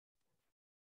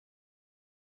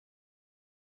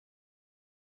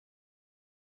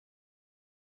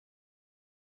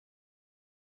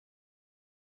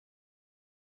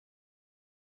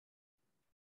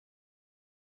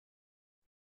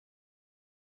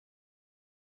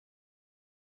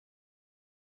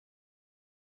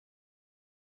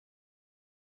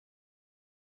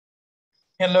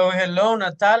Hello, hello,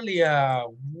 Natalia.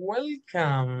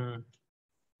 Welcome.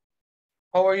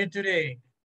 How are you today?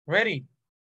 Ready?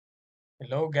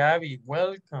 Hello, Gabby.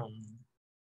 Welcome.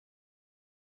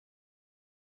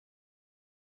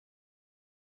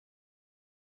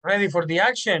 Ready for the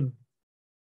action?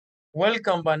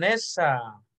 Welcome, Vanessa.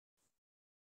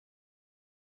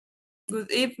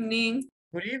 Good evening.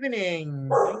 Good evening.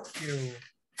 Thank you.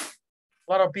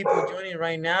 A lot of people joining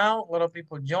right now. A lot of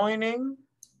people joining.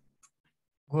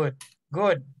 Good,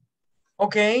 good.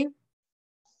 Okay.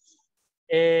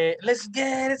 Let's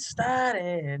get it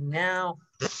started now.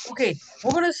 Okay,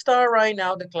 we're going to start right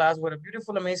now the class with a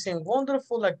beautiful, amazing,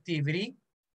 wonderful activity.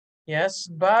 Yes,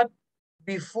 but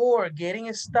before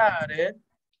getting started,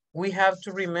 we have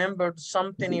to remember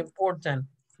something important.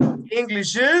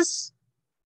 English is?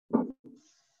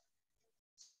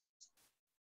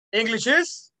 English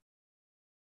is?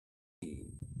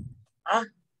 Ah,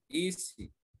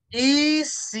 Easy.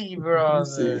 easy,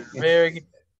 brother. Easy. Very good.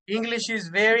 English is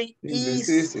very English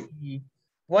easy. easy.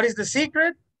 What is the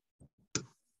secret?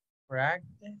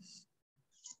 Practice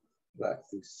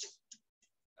Practice.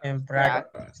 and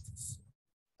practice.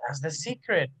 That's the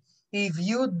secret. If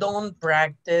you don't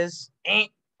practice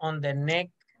on the neck,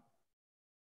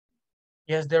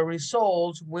 yes, the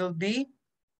results will be,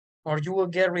 or you will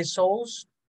get results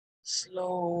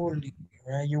slowly,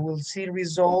 right? You will see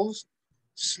results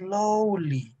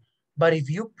slowly. But if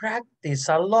you practice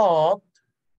a lot,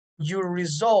 your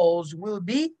results will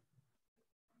be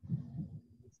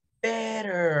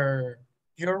better.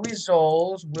 Your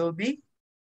results will be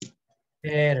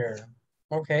better.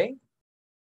 Okay,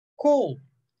 cool.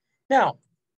 Now,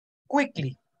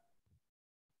 quickly.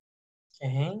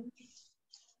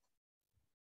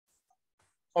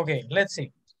 Okay, let's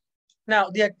see. Now,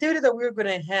 the activity that we're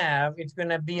going to have, it's going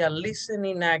to be a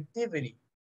listening activity.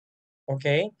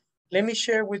 Okay, let me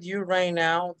share with you right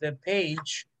now the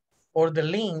page or the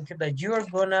link that you are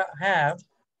going to have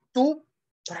to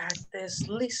practice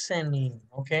listening.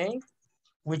 Okay,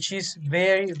 which is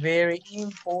very, very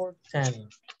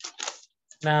important.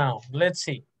 Now, let's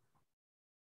see.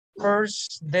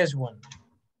 First, this one.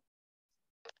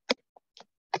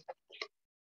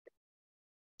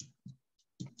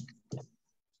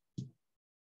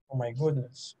 Oh my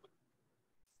goodness.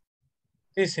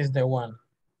 This is the one.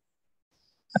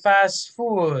 Fast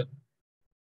food.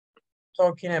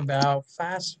 Talking about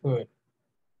fast food.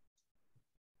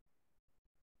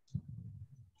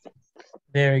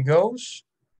 There it goes.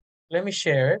 Let me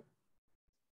share it.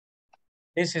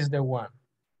 This is the one.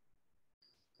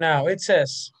 Now it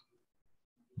says,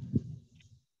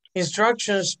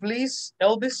 instructions, please,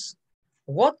 Elvis.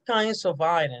 What kinds of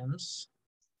items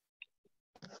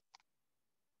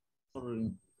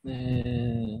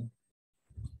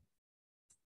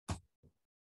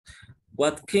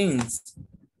What kinds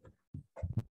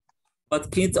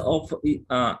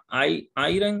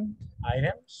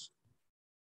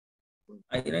of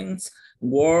items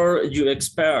were you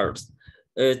experts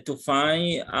to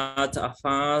find at a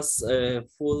fast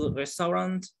food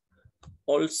restaurant?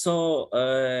 Also,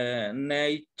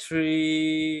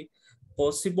 nature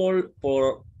possible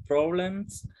for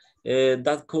problems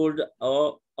that could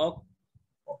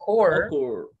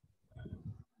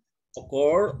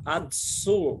occur at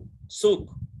souk,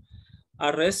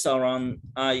 a restaurant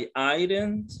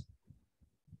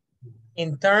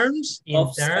in terms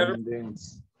of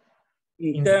service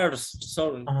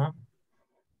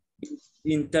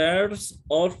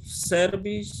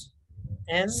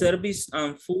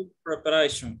and food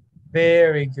preparation.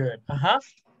 Very good.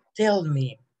 Tell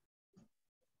me,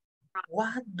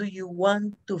 what do you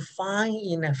want to find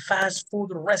in a fast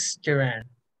food restaurant?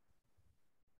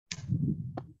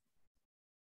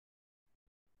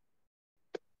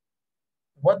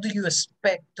 What do you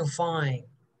expect to find?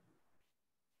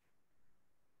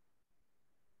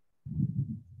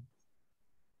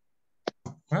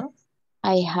 Huh?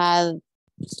 I had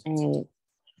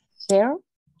hair,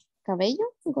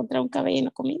 cabello, encontré un cabello en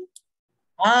la comida.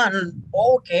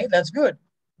 Okay, that's good.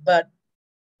 But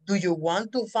do you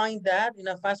want to find that in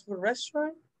a fast food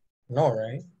restaurant? No,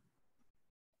 right?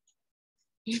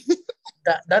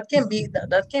 that can be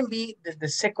the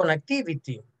second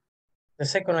activity. The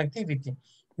second activity.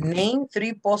 Name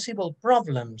 3 possible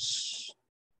problems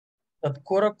that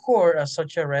could occur at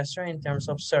such a restaurant in terms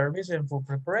of service and food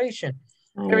preparation.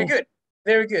 Very good.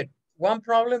 Very good. One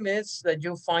problem is that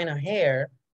you find a hair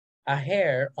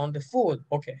on the food.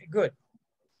 Okay, good.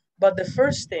 But the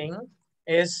first thing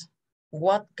is,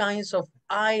 what kinds of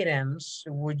items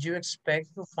would you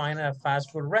expect to find at a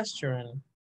fast food restaurant?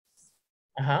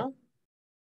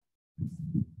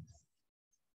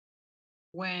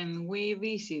 When we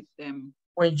visit them.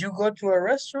 When you go to a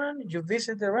restaurant, you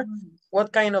visit the restaurant,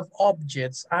 what kind of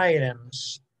objects,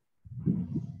 items?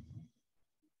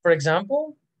 For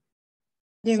example,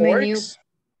 The menu forks,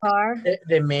 part.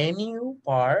 the menu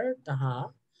part.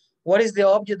 What is the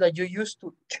object that you use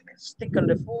to stick on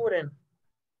the food? And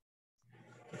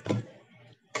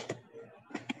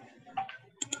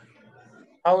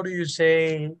how do you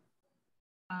say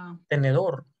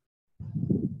tenedor?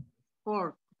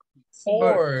 Fork.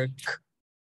 Fork.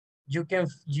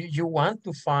 You want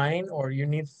to find, or you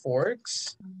need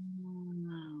forks,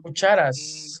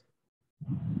 cucharas,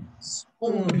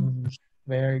 spoons.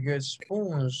 Very good,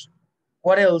 spoons.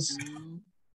 What else?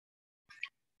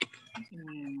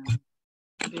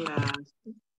 Glass.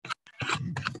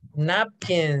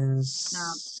 Napkins.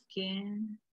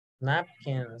 Napkin.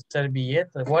 Napkins.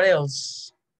 Servilletas. What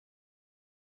else?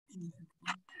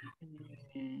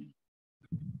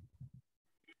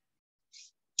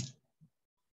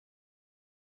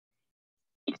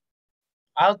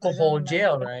 Alcohol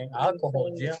gel, right?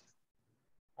 Alcohol gel.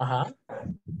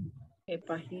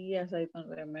 Pajillas, I don't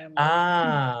remember.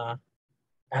 Ah,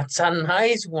 that's a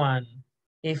nice one.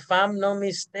 If I'm not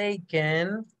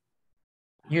mistaken,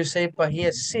 you say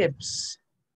pajilla sips.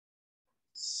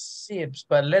 Sips,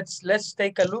 but let's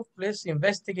take a look, please.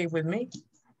 Investigate with me.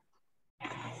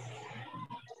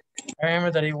 I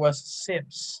remember that it was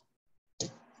sips.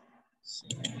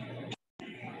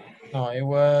 No, it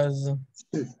was.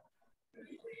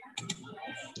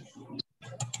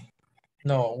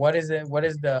 No, what is it? What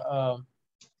is the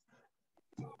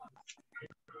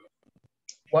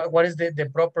what is the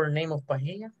proper name of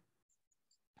pajilla?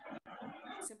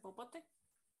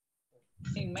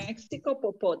 In Mexico,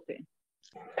 popote.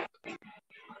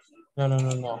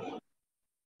 No.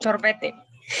 Sorbete.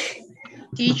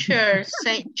 Teacher,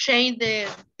 change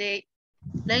the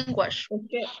language.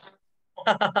 Okay.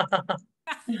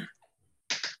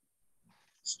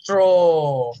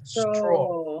 Straw.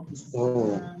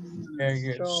 Very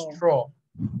good. Straw.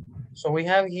 So we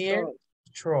have here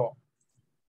straw.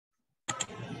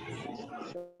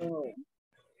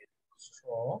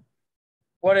 Straw.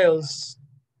 What else?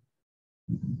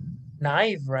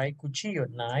 Knife, right? Cuchillo,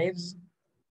 knives.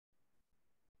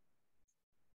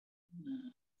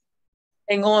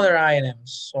 And other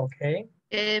items, okay?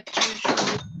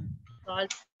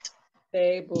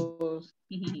 Tables.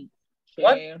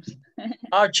 What? Chairs.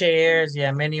 Chairs,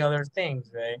 yeah, many other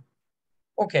things, right?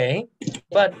 Okay,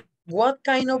 but what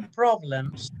kind of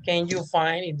problems can you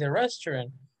find in the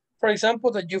restaurant? For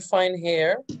example, that you find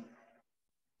here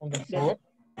on the food.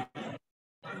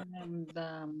 And,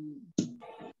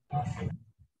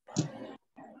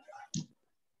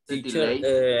 Teacher,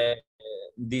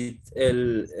 the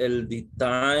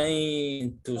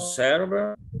time to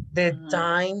serve. The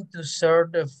time to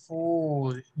serve the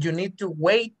food. You need to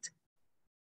wait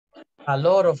a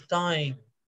lot of time.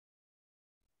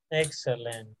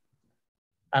 Excellent.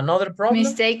 Another problem?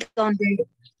 Mistake on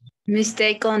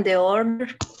the order.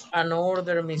 An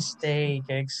order mistake.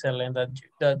 Excellent.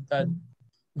 That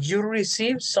you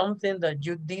received something that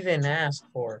you didn't ask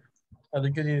for, that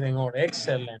you didn't order.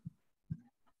 Excellent.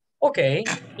 Okay,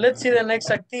 let's see the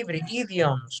next activity.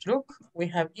 Idioms. Look, we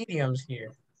have idioms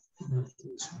here.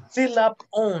 Fill up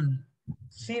on.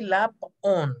 Fill up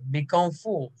on. Become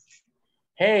full.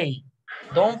 Hey,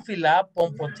 don't fill up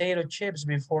on potato chips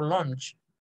before lunch.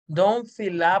 Don't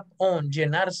fill up on.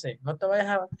 Llenarse. No te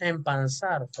vayas a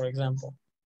empanzar, for example.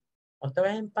 No te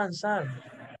vayas a empanzar.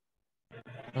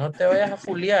 No te vayas a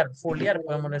fulear. Fulear,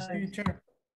 podemos decir. Teacher.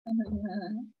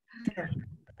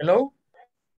 Hello?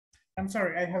 I'm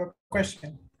sorry, I have a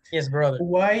question. Yes, brother.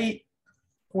 Why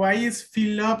is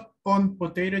fill up on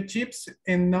potato chips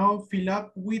and no fill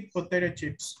up with potato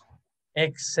chips?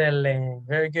 Excellent.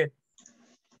 Very good.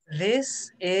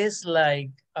 This is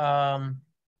like,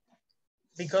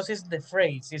 because it's the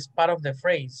phrase, it's part of the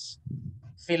phrase,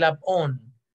 fill up on.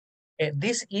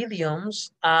 These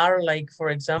idioms are like, for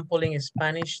example, in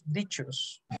Spanish,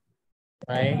 dichos,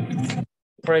 right?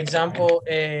 For example,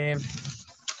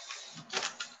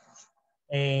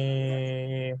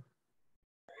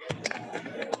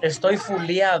 estoy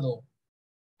fuleado.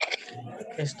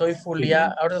 Estoy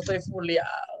fuleado. Ahora estoy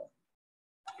fuleado.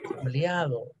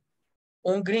 Fuleado.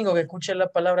 Un gringo que escuche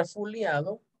la palabra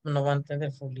fuleado no va a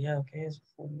entender fuleado. ¿Qué es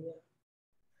fuleado?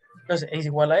 Entonces, es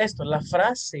igual a esto. La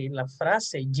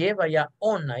frase lleva ya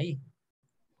on ahí.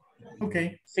 Ok.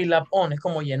 Fill up on es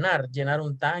como llenar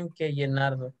un tanque,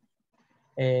 llenar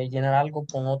algo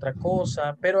con otra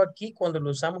cosa. Pero aquí cuando lo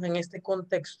usamos en este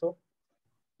contexto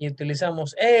y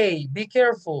utilizamos, hey, be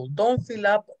careful, don't fill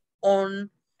up on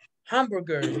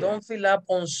hamburgers, don't fill up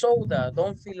on soda,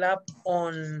 don't fill up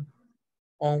on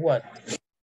what?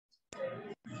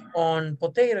 on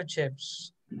potato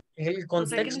chips. El O sea que en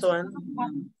contexto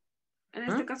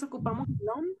este caso ocupamos el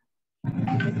on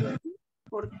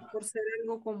por ser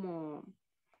algo como...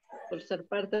 Por ser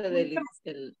parte del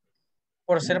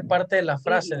por ser parte de la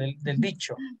frase, del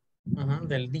dicho.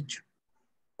 Del dicho.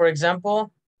 Por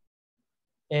ejemplo,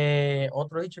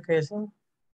 otro dicho que decimos.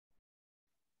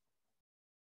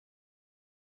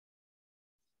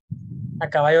 A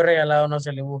caballo regalado no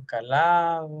se le busca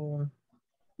lado.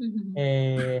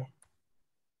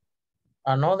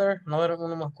 Another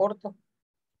uno más corto.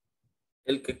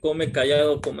 El que come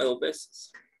callado come dos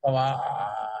veces. Cabal.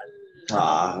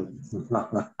 Ah.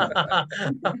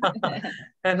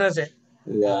 No sé.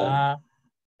 Yeah.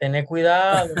 Tener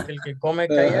cuidado, que el que come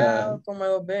callado come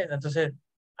dos veces. Entonces,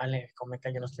 Ale, come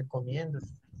callado, no estoy comiendo.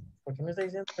 ¿Por qué me está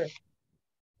diciendo eso?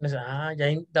 Entonces, ya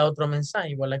da otro mensaje,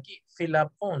 igual aquí. Fill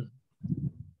up on.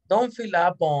 Don't fill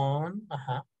up on.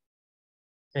 Ajá.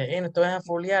 No te vas a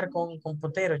foliar con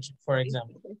potato chip, por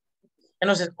ejemplo.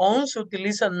 Entonces, on se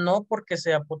utiliza no porque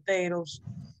sea potatoes,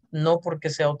 no porque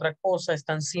sea otra cosa,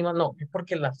 está encima, no, es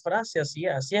porque la frase así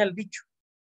es el dicho.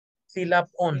 Fill up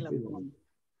on.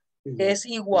 Es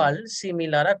igual,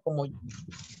 similar a como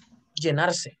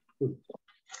llenarse.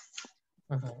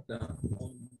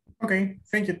 Okay,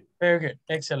 thank you. Very good,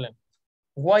 excellent.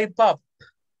 Wipe up.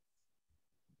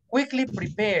 Quickly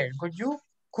prepare. Could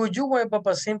you wipe up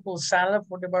a simple salad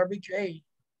for the barbecue? Hey,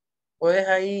 puedes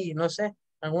ahí, no sé,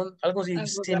 algo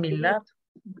similar,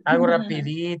 algo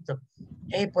rapidito.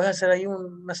 Hey, puedes hacer ahí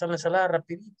una ensalada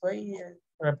rapidito ahí,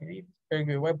 rapidito. Very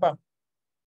good, wipe up.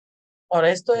 Ahora,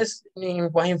 esto es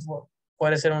lenguaje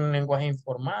puede ser un lenguaje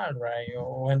informal, right?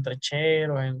 O entre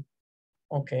cheros,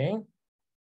 okay.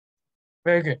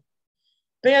 Very good.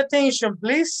 Pay attention,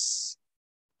 please.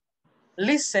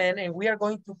 Listen, and we are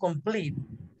going to complete.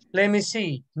 Let me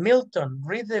see. Milton,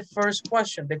 read the first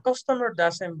question. The customer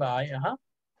doesn't buy.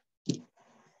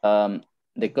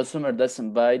 The customer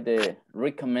doesn't buy the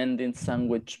recommended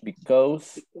sandwich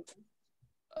because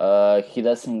he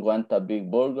doesn't want a big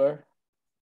burger.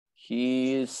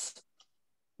 He's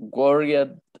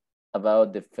worried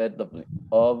about the effect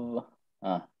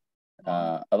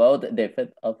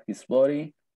of his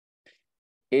body.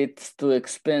 It's too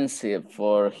expensive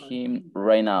for him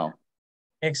right now.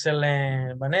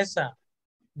 Excellent. Vanessa,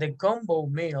 the combo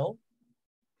meal.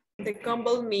 The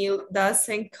combo meal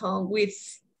doesn't come with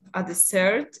a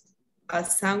dessert, a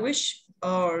sandwich,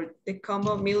 or the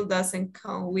combo meal doesn't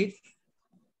come with.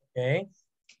 Okay.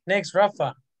 Next,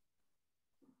 Rafa.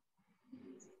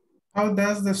 How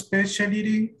does the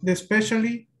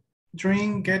specialty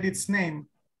drink get its name?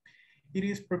 It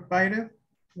is prepared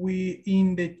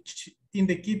in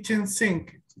the kitchen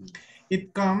sink.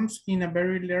 It comes in a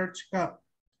very large cup.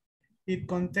 It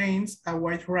contains a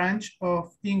wide range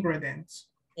of ingredients.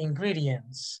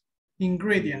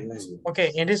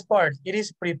 Okay, in this part, it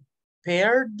is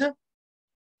prepared.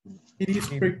 It is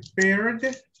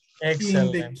prepared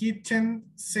Excellent. in the kitchen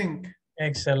sink.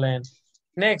 Excellent.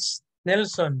 Next,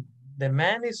 Nelson. The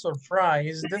man is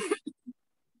surprised.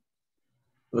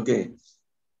 Okay.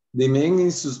 The man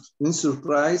is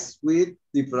surprised with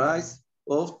the price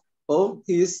of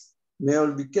his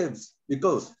meal because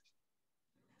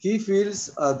he feels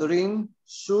a drink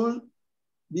should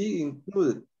be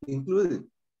included.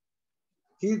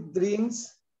 He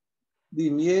drinks the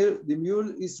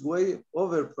meal is way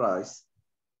overpriced.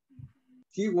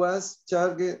 He was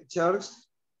charged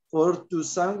for 2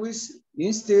 sandwiches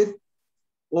instead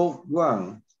of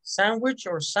 1. Sandwich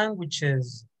or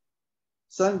sandwiches?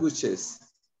 Sandwiches.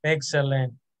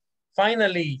 Excellent.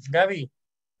 Finally, Gabi,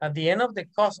 at the end, the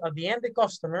customer. At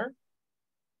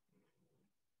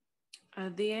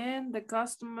the end, the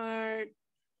customer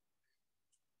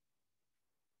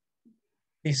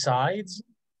decides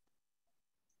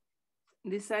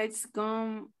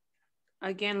come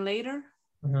again later,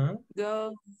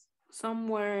 go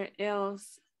somewhere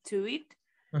else to eat,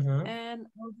 and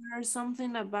order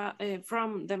something about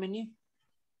from the menu.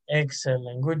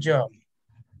 Excellent, good job.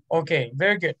 Okay,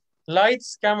 very good.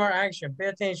 Lights, camera, action. Pay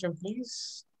attention,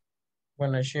 please.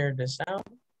 When I share the sound.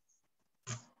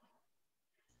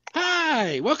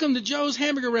 Hi, welcome to Joe's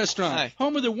Hamburger Restaurant,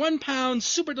 home of the 1 pound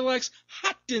super deluxe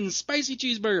hot and spicy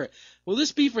cheeseburger. Will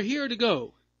this be for here or to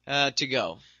go? To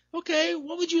go. Okay,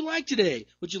 what would you like today?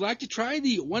 Would you like to try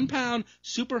the 1 pound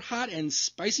super hot and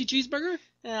spicy cheeseburger?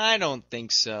 I don't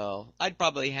think so. I'd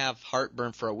probably have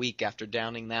heartburn for a week after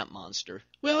downing that monster.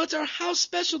 Well, it's our house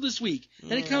special this week,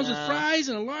 and it comes with fries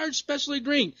and a large specialty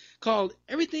drink called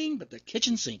Everything But the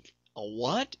Kitchen Sink. A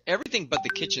what? Everything but the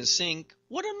kitchen sink?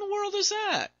 What in the world is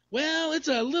that? Well, it's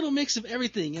a little mix of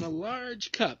everything in a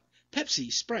large cup.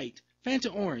 Pepsi, Sprite,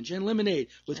 Fanta orange, and lemonade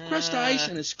with crushed ice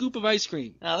and a scoop of ice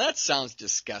cream. Now that sounds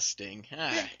disgusting.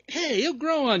 Hey, it'll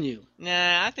grow on you.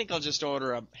 Nah, I think I'll just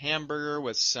order a hamburger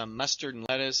with some mustard and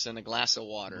lettuce and a glass of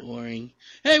water. Boring.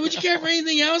 Hey, would you care for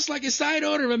anything else, like a side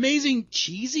order of amazing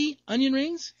cheesy onion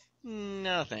rings?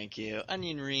 No, thank you.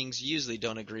 Onion rings usually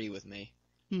don't agree with me.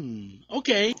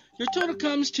 Okay. Your total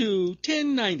comes to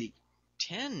 $10.90.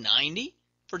 $10.90?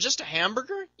 For just a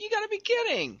hamburger? You gotta be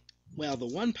kidding. Well, the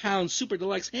 1 pound Super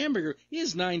Deluxe hamburger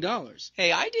is $9.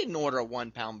 Hey, I didn't order a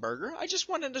 1 pound burger. I just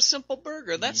wanted a simple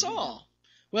burger, that's all.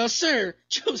 Well, sir,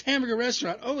 Joe's Hamburger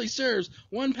Restaurant only serves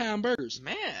 1 pound burgers.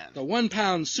 Man. The 1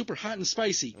 pound super hot and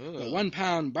spicy, Ugh. the 1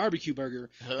 pound barbecue burger,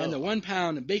 and the 1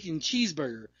 pound bacon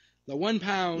cheeseburger. The 1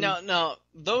 pound... No,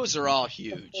 those are all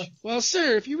huge. Well,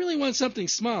 sir, if you really want something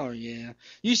smaller,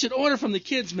 you should order from the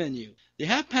kids menu. The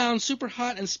half-pound super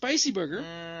hot and spicy burger,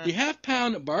 the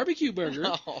half-pound barbecue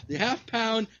burger, the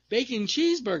half-pound bacon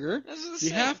cheeseburger, the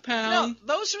half-pound...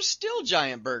 No, those are still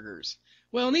giant burgers.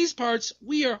 Well, in these parts,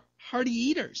 we are hearty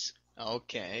eaters.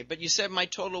 Okay, but you said my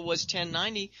total was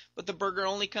 $10.90, but the burger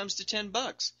only comes to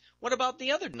 $10. What about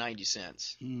the other 90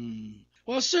 cents?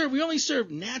 Well, sir, we only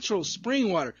serve natural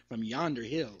spring water from yonder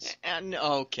hills.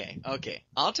 Okay.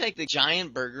 I'll take the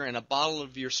giant burger and a bottle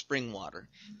of your spring water.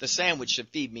 The sandwich should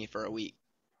feed me for a week.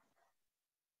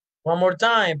 One more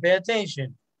time, pay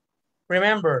attention.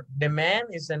 Remember, the man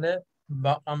is in a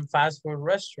fast food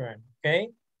restaurant, okay?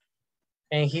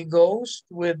 And he goes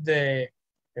with the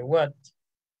what?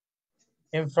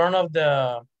 In front of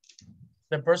the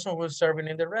person who's serving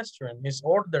in the restaurant. He's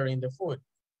ordering the food.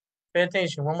 Pay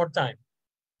attention one more time.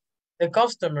 The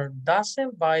customer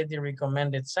doesn't buy the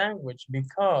recommended sandwich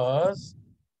because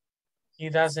he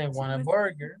doesn't want a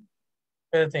burger.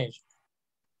 Pay attention.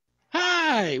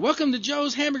 Hi, welcome to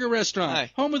Joe's Hamburger Restaurant,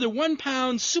 Hi. home of the 1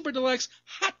 pound Super Deluxe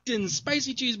hot and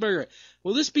spicy cheeseburger.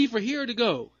 Will this be for here or to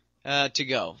go? To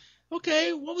go.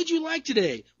 Okay, what would you like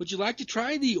today? Would you like to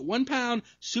try the 1 pound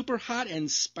super hot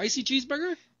and spicy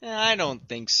cheeseburger? I don't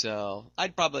think so.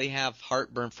 I'd probably have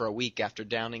heartburn for a week after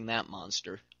downing that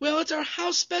monster. Well, it's our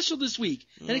house special this week,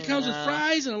 and it comes with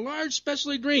fries and a large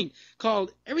specialty drink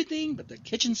called Everything But the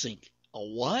Kitchen Sink. A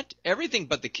what? Everything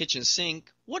but the kitchen sink?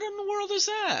 What in the world is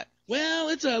that? Well,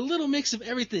 it's a little mix of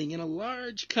everything in a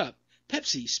large cup.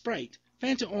 Pepsi, Sprite,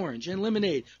 Fanta orange, and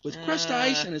lemonade with crushed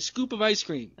ice and a scoop of ice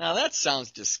cream. Now that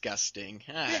sounds disgusting.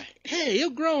 Hey,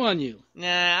 it'll grow on you.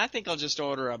 Nah, I think I'll just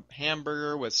order a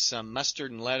hamburger with some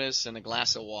mustard and lettuce and a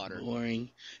glass of water. Boring.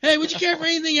 Hey, would you care for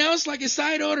anything else, like a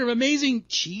side order of amazing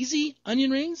cheesy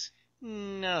onion rings?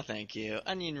 No, thank you.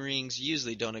 Onion rings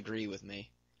usually don't agree with me.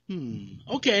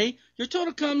 Okay, your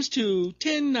total comes to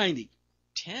 $10.90.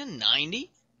 $10.90?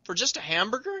 For just a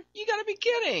hamburger? You gotta be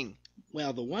kidding.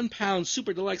 Well, the 1 pound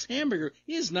Super Deluxe hamburger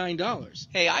is $9.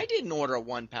 Hey, I didn't order a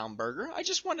 1 pound burger. I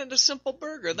just wanted a simple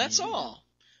burger, that's all.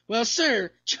 Well,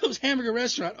 sir, Joe's Hamburger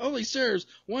Restaurant only serves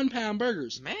 1 pound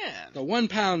burgers. Man. The 1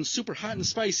 pound super hot and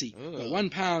spicy, Ugh. the 1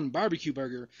 pound barbecue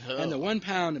burger, and the 1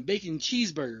 pound bacon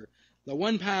cheeseburger. The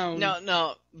 1 pound...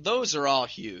 No, those are all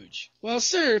huge. Well,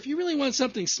 sir, if you really want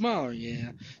something smaller,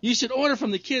 you should order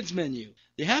from the kids menu.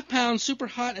 The half-pound super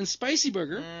hot and spicy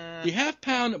burger, the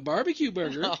half-pound barbecue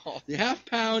burger, the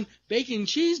half-pound bacon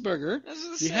cheeseburger,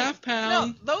 the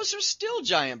half-pound... No, those are still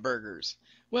giant burgers.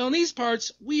 Well, in these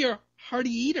parts, we are hearty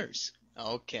eaters.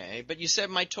 Okay, but you said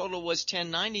my total was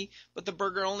 $10.90, but the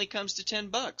burger only comes to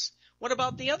 $10. What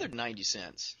about the other 90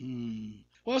 cents?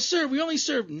 Well, sir, we only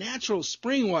serve natural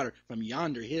spring water from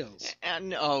yonder hills.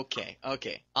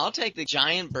 Okay. I'll take the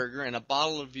giant burger and a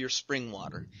bottle of your spring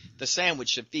water. The sandwich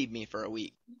should feed me for a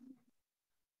week.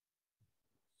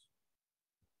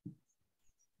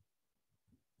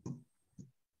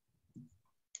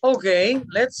 Okay,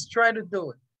 let's try to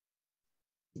do it.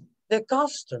 The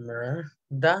customer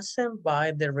doesn't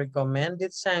buy the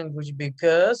recommended sandwich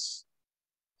because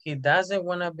he doesn't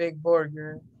want a big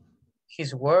burger.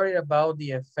 He's worried about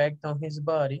the effect on his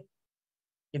body.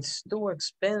 It's too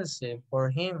expensive for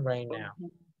him right now.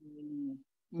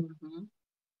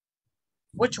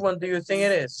 Which one do you think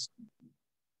it is?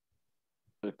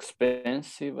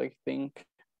 Expensive, I think.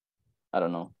 I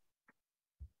don't know.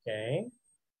 Okay.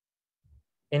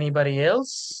 Anybody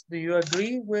else? Do you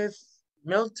agree with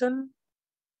Milton?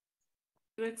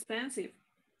 Too expensive.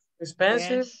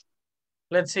 Expensive? Yes.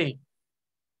 Let's see.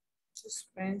 Too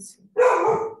expensive.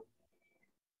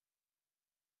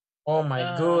 Oh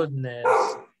my goodness.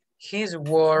 He's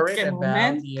worried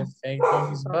about the effect on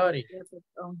his body.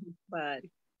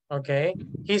 Okay.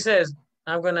 He says,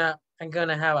 I'm gonna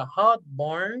have a hot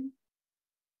burn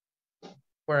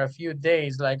for a few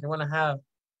days. Like I'm gonna have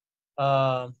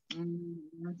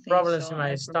problems in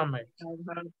my stomach.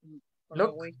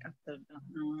 Look. week after that.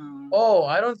 No. Oh,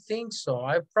 I don't think so.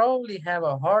 I probably have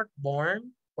a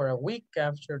heartburn for a week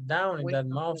after downing Week that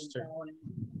after monster. downing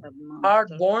that monster.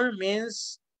 Heartburn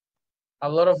means a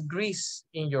lot of grease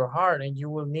in your heart and you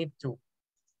will need to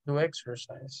do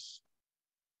exercise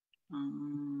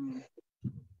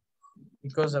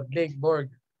because a big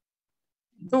burger.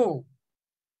 2,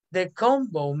 the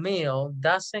combo meal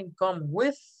doesn't come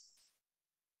with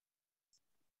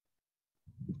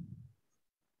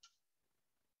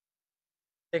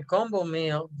the combo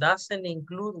meal doesn't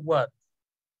include what?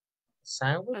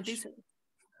 Sandwich?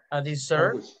 A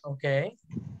dessert? Sandwich. Okay.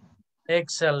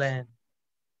 Excellent.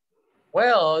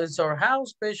 Well, it's our house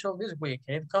special this week.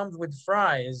 It comes with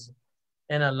fries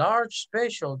and a large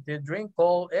specialty drink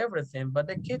called everything but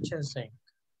the kitchen sink.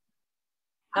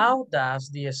 How does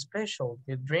the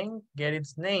specialty drink get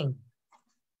its name?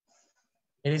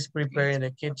 It is prepared in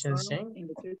the kitchen sink. In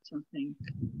the kitchen sink.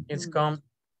 It's come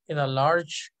in a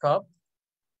large cup.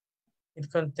 It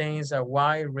contains a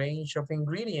wide range of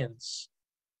ingredients.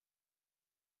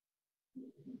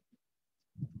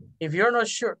 If you're not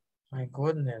sure, my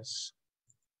goodness.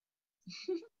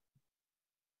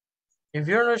 If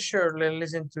you're not sure, let's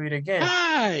listen to it again.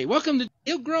 Hi, welcome to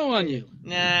It'll Grow on You.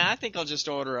 Nah, I think I'll just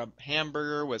order a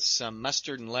hamburger with some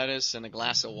mustard and lettuce and a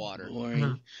glass of water.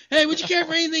 Boring. Hey, would you care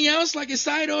for anything else, like a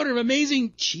side order of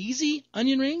amazing cheesy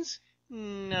onion rings?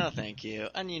 No, thank you.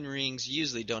 Onion rings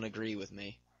usually don't agree with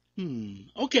me.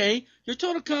 Okay, your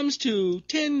total comes to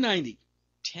 $10.90.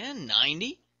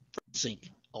 $10.90?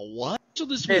 Sink. A what? So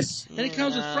this This. week, and it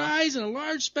comes with fries and a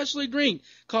large specialty drink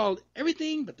called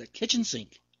Everything But the Kitchen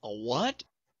Sink. A what?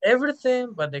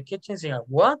 Everything but the kitchen sink.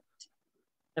 What?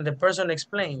 And the person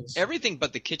explains. Everything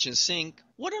but the kitchen sink?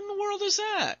 What in the world is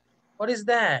that? What is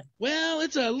that? Well,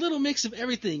 it's a little mix of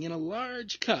everything in a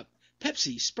large cup.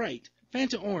 Pepsi, Sprite,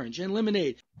 Fanta Orange, and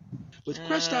lemonade. With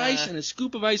crushed ice and a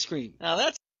scoop of ice cream. Now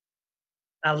that's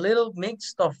a little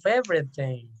mix of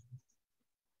everything.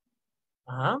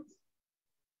 Uh-huh.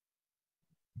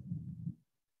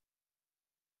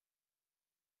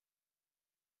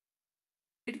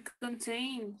 It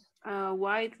contains a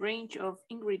wide range of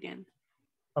ingredients.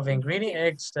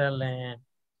 Excellent.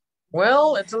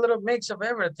 Well, it's a little mix of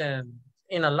everything.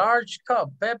 In a large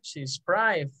cup, Pepsi,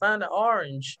 Sprite, Fanta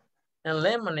Orange, and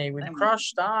lemonade with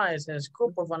crushed ice and a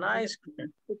scoop of an ice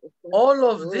cream. All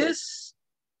of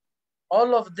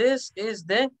this is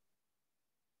the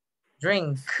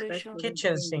drink.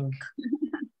 Kitchen sink.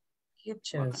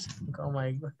 Kitchen sink. Oh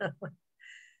my God.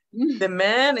 The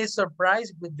man is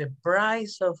surprised with the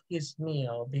price of his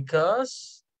meal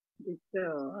because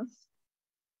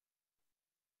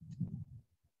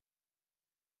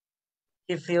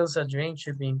he feels a drink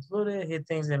should be included. He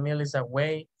thinks the meal is a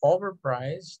way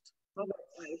overpriced.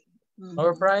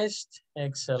 Overpriced?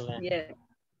 Excellent. Yeah.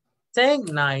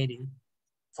 $10.90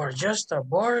 for just a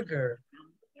burger.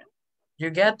 You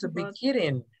got to be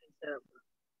kidding.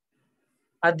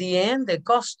 At the end, the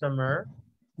customer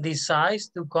decides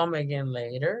to come again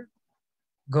later,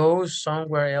 goes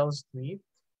somewhere else to eat,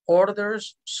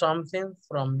 orders something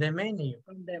from the menu.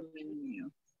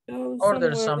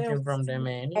 Order something from the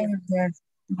menu.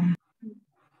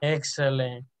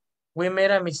 Excellent. We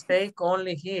made a mistake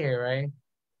only here, right?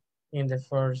 In the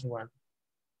first one.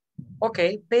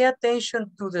 Okay, pay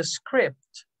attention to the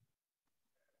script.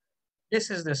 This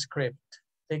is the script.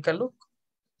 Take a look.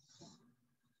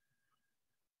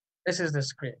 This is the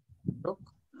script. Look.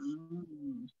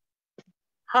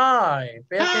 Hi.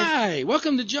 Hi,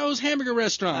 welcome to Joe's Hamburger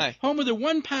Restaurant. Hi. Home of the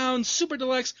 1 pound super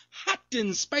deluxe hot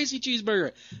and spicy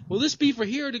cheeseburger. Will this be for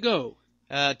here or to go?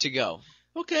 To go.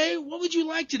 Okay, what would you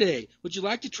like today? Would you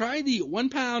like to try the 1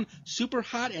 pound super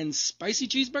hot and spicy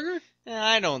cheeseburger?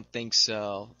 I don't think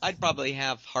so. I'd probably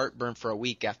have heartburn for a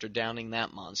week after downing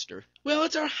that monster. Well,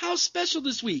 it's our house special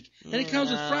this week, and it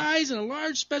comes with fries and a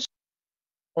large special...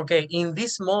 Okay, in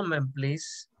this moment,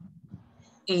 please,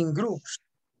 in groups,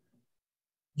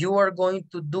 you are going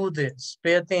to do this.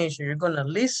 Pay attention. You're going to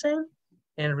listen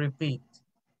and repeat.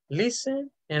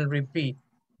 Listen and repeat.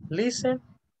 Listen.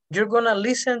 You're going to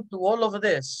listen to all of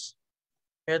this.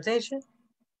 Pay attention.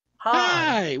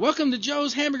 Hi, welcome to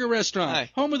Joe's Hamburger Restaurant. Hi.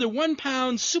 Home of the 1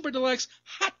 pound super deluxe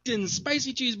hot and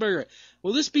spicy cheeseburger.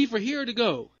 Will this be for here or to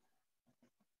go?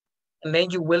 And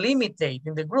then you will imitate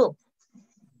in the group.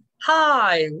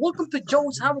 Hi, welcome to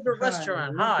Joe's Hamburger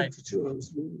Restaurant. Hi.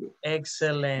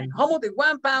 Excellent. Home of the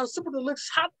 1 pound super deluxe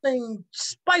hot and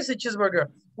spicy cheeseburger.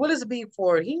 Will this be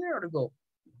for here or to go?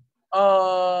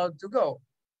 To go.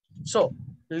 So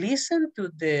listen to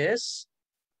this.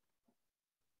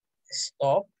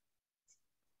 Stop.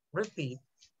 Repeat.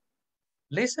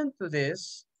 Listen to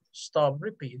this. stop,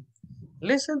 repeat.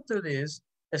 Listen to this,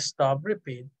 stop,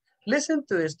 repeat. Listen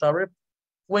to this, stop, repeat.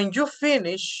 When you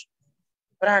finish,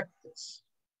 practice.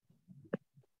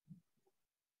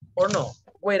 Or no,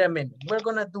 wait a minute. We're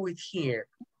gonna do it here.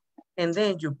 And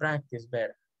then you practice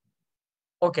better.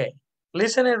 Okay,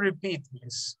 listen and repeat,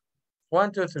 please.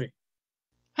 1, 2, 3.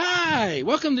 Hi,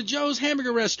 welcome to Joe's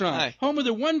Hamburger Restaurant, Hi. home of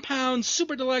the 1 pound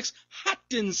super deluxe hot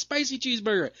and spicy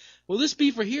cheeseburger. Will this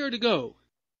be for here or to go?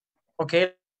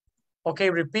 Okay,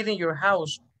 repeat in your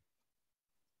house.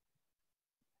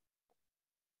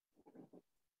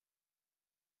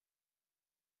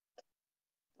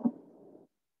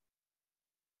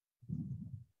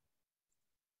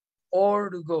 Or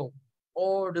to go,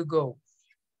 or to go.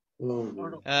 To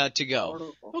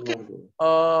go. Okay.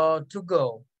 To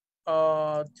go,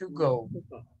 to go.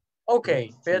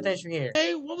 Okay, pay attention here.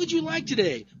 Hey, what would you like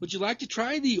today? Would you like to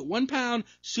try the 1 pound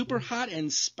super hot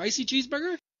and spicy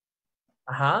cheeseburger?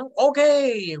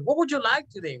 Okay, what would you like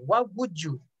today? What would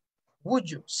you?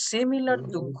 Would you? Similar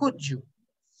to could you.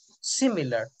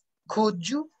 Similar. Could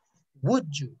you?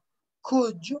 Would you?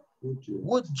 Could you?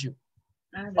 Would you?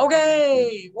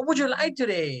 Okay, what would you like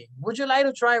today? Would you like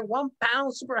to try 1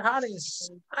 pound super hot and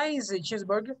spicy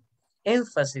cheeseburger?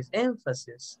 Emphasis,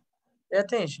 emphasis. Pay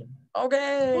attention.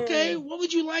 Okay, what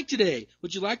would you like today?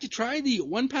 Would you like to try the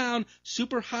 1 pound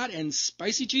super hot and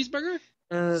spicy cheeseburger?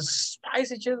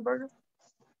 Spicy cheeseburger?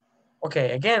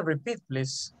 Okay, again, repeat,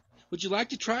 please. Would you like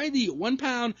to try the 1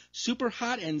 pound super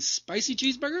hot and spicy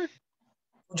cheeseburger?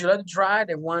 Would you like to try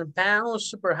the 1 pound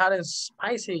super hot and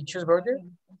spicy cheeseburger?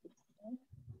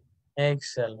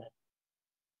 Excellent.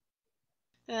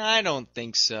 I don't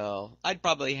think so. I'd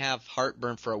probably have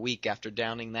heartburn for a week after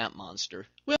downing that monster.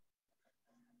 Well,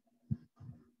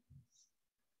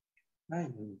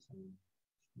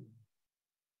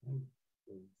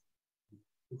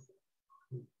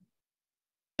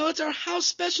 it's our house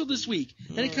special this week,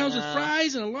 and it comes with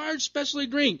fries and a large specialty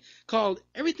drink called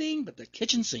Everything But the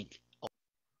Kitchen Sink.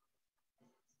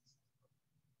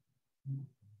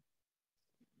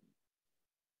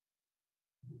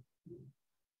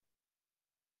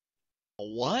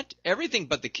 What? Everything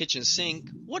but the kitchen sink?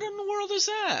 What in the world is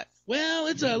that? Well,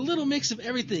 it's a little mix of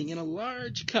everything in a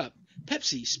large cup.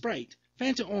 Pepsi, Sprite,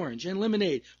 Fanta Orange, and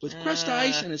lemonade with crushed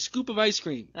ice and a scoop of ice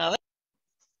cream. Now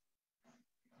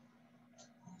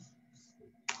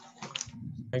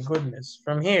My goodness,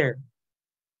 from here.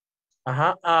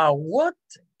 What?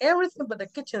 Everything but the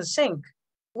kitchen sink.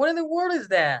 What in the world is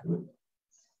that?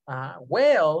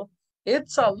 Well,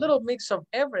 it's a little mix of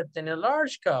everything in a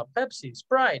large cup. Pepsi,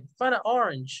 Sprite, Fanta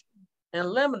Orange, and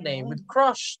lemonade with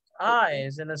crushed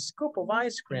ice and a scoop of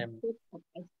ice cream.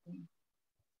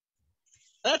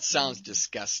 that sounds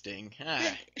disgusting.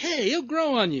 Hey, it'll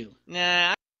grow on you.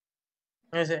 Nah.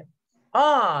 I say,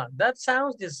 that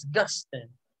sounds disgusting.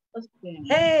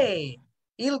 Hey,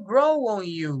 it'll grow on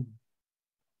you.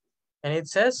 And it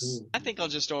says? I think I'll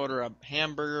just order a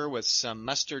hamburger with some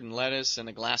mustard and lettuce and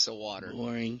a glass of water.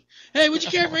 Boring. Hey, would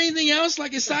you care for anything else,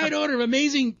 like a side order of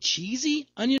amazing cheesy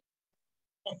onion?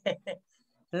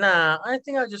 Nah, I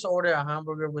think I'll just order a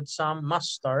hamburger with some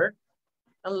mustard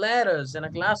and lettuce and a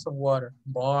glass of water.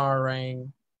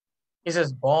 Boring. He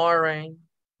says boring.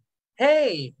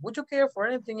 Hey, would you care for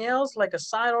anything else, like a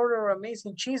side order of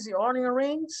amazing cheesy onion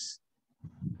rings?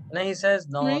 And then he says,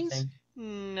 no, Rings? thank you.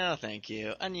 No, thank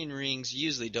you. Onion rings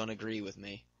usually don't agree with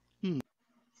me.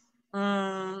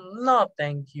 No,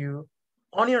 thank you.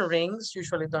 Onion rings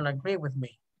usually don't agree with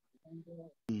me.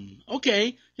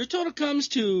 Okay, your total comes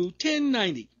to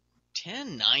 $10.90.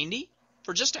 $10.90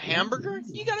 for just a hamburger?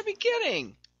 You gotta be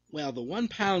kidding. Well, the 1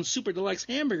 pound super deluxe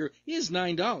hamburger is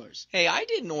 $9. Hey, I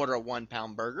didn't order a 1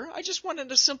 pound burger. I just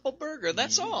wanted a simple burger,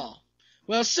 that's all.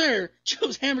 Well, sir,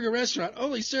 Joe's Hamburger Restaurant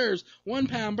only serves 1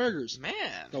 pound burgers. Man.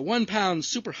 The 1 pound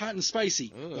super hot and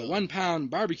spicy, Ugh. the 1 pound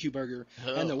barbecue burger,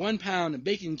 and the 1 pound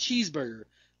bacon cheeseburger.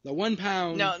 The 1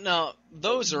 pound... No,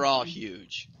 those are all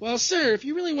huge. Well, sir, if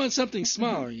you really want something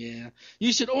smaller, you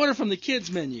should order from the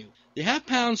kids menu. The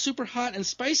half-pound super hot and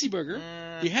spicy burger,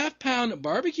 the half-pound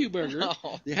barbecue burger,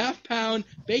 No. the half-pound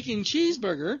bacon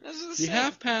cheeseburger, the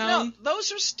half-pound... No,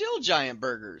 those are still giant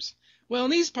burgers. Well,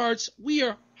 in these parts, we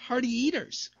are hearty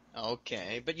eaters.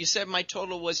 Okay, but you said my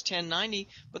total was $10.90,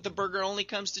 but the burger only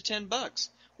comes to $10.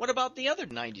 What about the other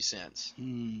 90 cents?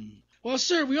 Well,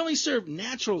 sir, we only serve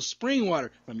natural spring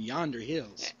water from yonder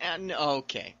hills.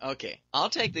 Okay. I'll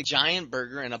take the giant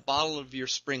burger and a bottle of your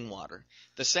spring water.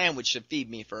 The sandwich should feed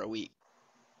me for a week.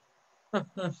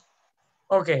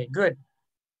 Okay, good.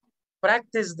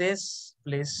 Practice this,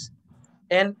 please.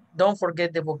 And don't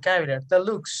forget the vocabulary, the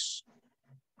looks.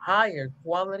 higher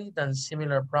quality than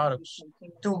similar products.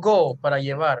 To go, para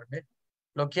llevar, ¿ve?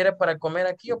 ¿Lo quiere para comer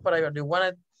aquí o para llevar? Do you want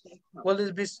it, will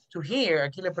this be to here?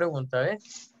 Aquí le pregunta, ¿ve?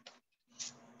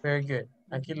 Very good.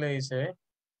 Aquí le dice, ¿ve?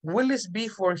 Will this be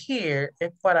for here?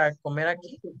 ¿Es para comer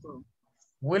aquí?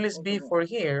 Will this be for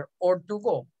here or to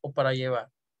go? O para llevar.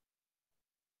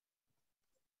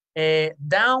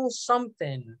 Down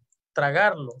something,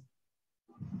 tragarlo.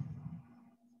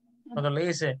 Cuando le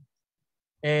dice,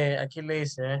 aquí le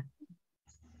dice,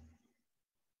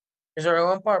 is there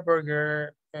one part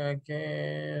burger? Aquí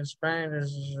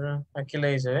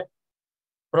le dice,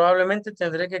 probablemente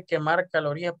tendré que quemar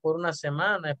calorías por una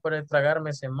semana después de tragarme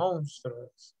ese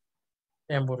monstruo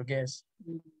de hamburguesa.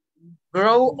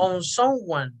 Grow on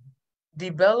someone.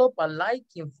 Develop a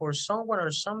liking for someone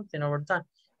or something over time.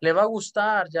 Le va a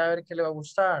gustar, ya a ver qué le va a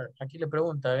gustar. Aquí le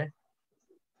pregunta, ¿eh?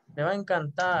 Le va a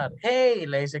encantar. Hey,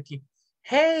 le dice aquí.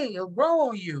 Hey, it'll grow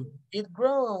on you. It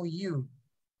grow on you.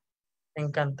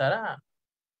 Encantará.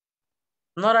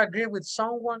 Not agree with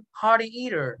someone, hearty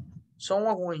eater.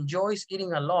 Someone who enjoys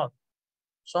eating a lot.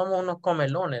 Somos unos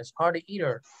comelones, hearty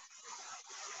eater.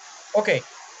 Okay,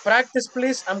 practice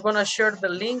please. I'm gonna share the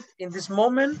link in this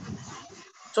moment.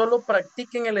 Solo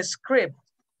practiquen el script.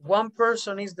 One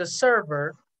person is the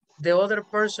server, the other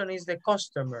person is the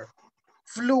customer.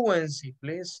 Fluency,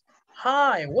 please.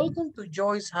 Hi, welcome to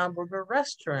Joy's Hamburger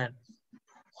Restaurant.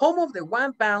 Home of the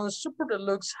 1 pound super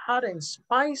deluxe hot and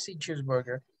spicy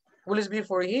cheeseburger. Will it be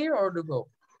for here or to go?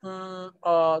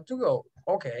 To go.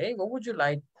 Okay, what would you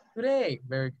like today?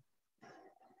 Very good.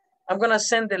 I'm gonna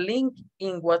send the link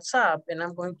in WhatsApp and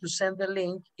I'm going to send the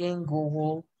link in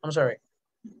Google, I'm sorry,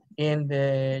 in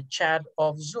the chat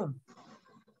of Zoom.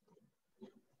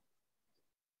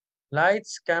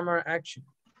 Lights, camera, action.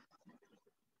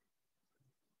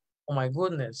 Oh my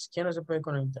goodness, ¿quién no se puede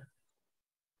conectar?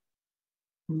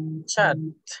 Chat.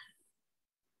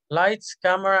 Lights,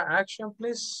 camera, action,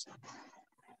 please.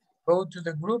 Go to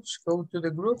the groups, go to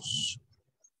the groups.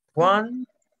 1,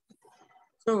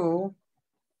 2,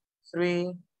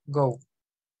 3, go.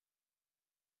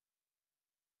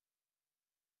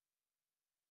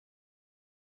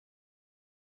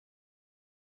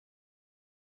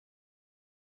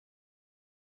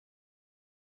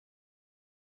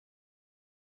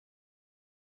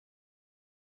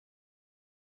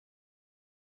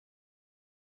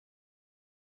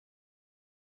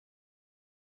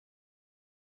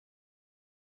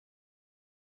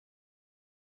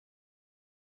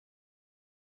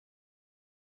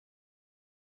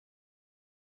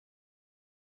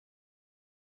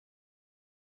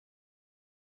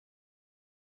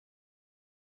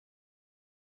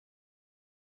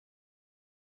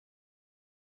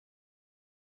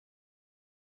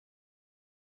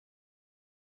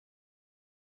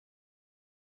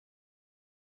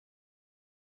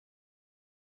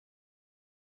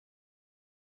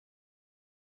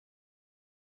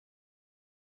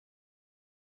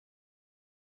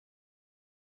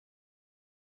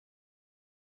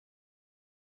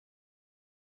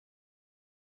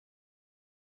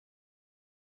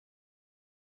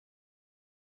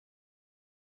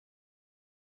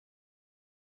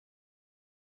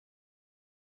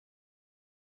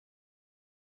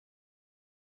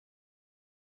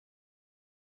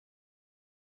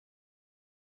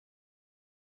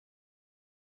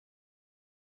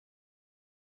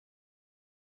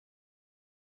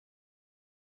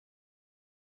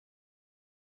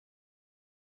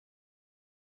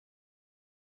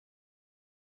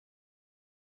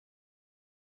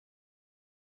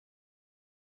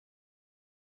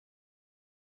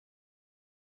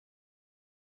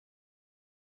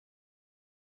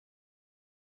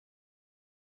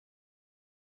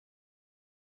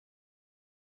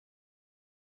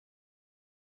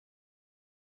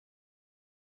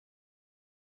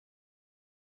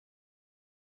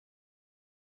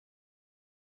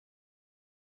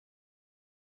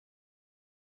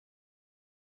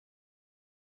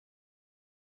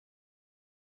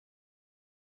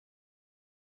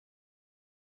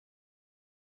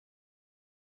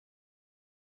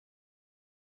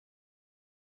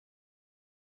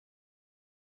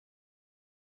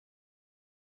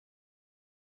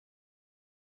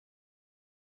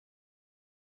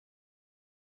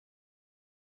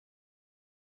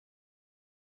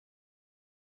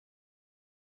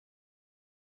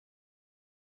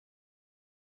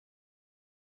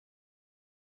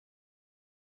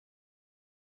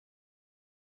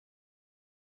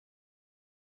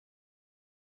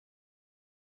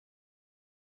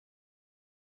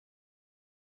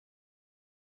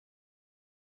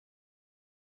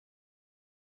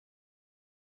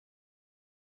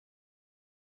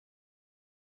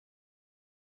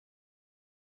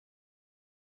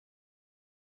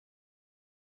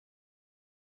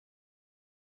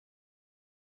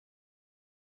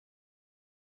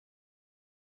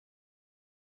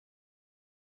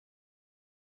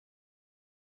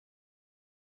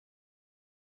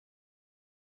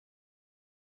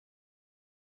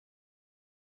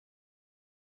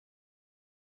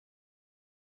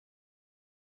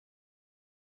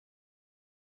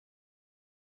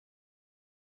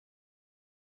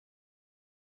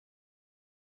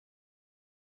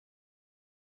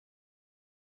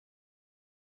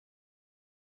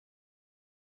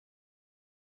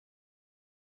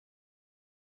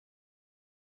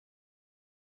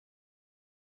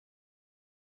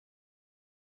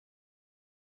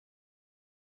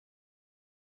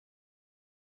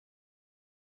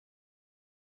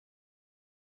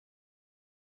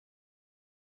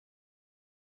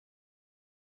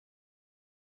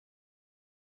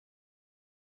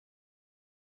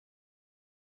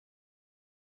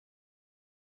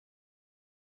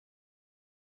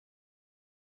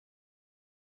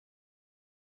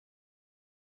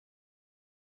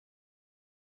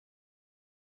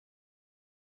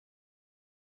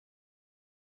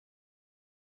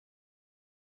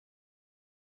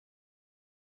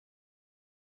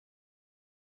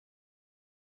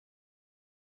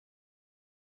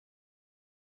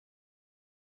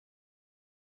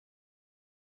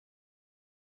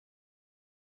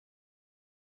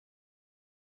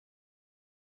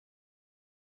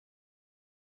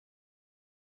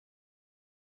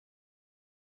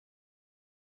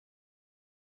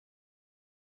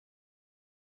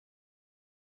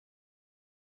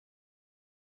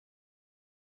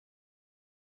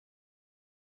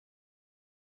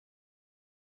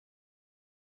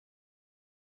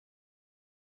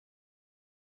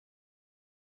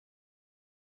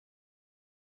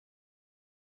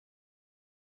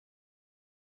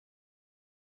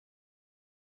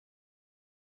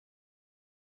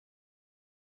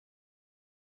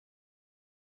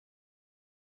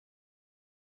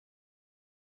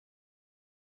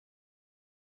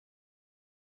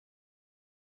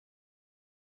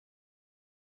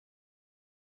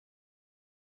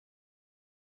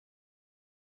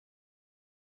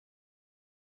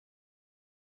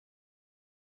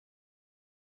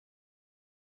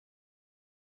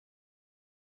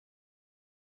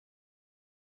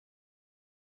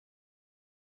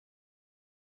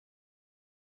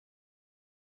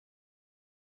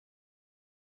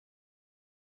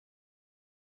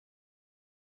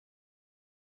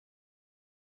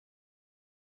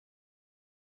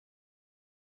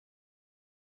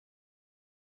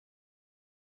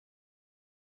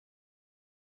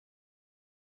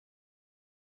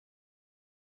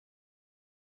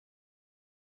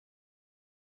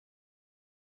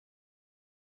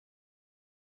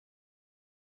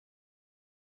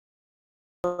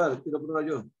 quiero probar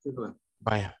yo. Quiero probar.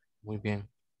 Vaya, muy bien.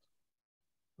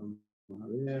 Vamos a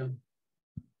ver.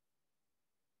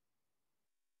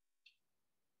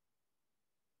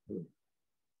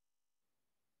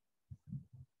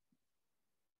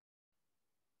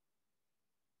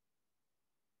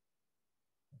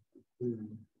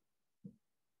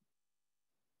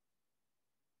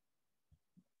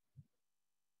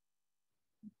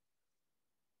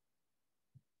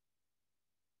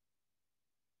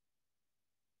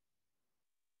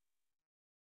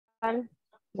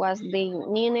 Was the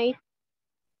needed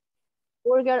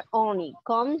burger only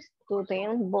comes to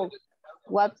 10 bucks.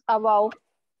 What about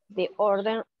the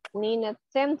order needed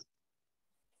cents?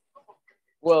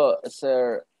 Well,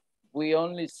 sir, we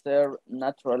only serve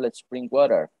natural spring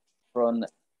water from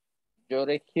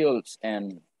Jore Hills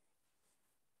and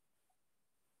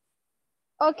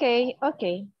Okay,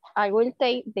 okay. I will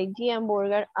take the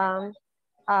hamburger and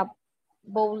a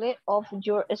bowl of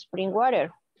your spring water.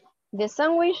 The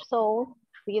sandwich so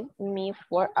feed me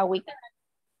for a week.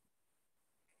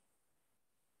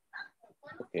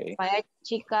 okay. Vaya,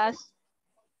 chicas.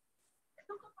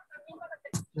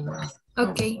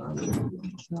 Ok.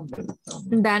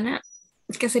 Dana,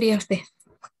 ¿qué sería usted?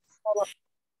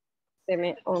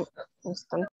 Deme un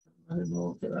instante.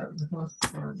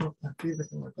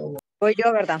 Voy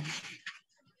yo, ¿verdad?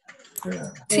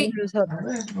 Sí. Incluso,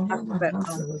 perdón.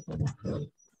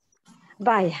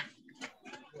 Vaya.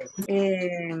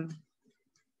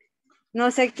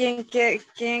 No sé quién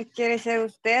quiere ser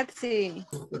usted, si...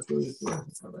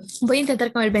 Voy a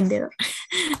intentar con el vendedor.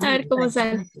 A ver cómo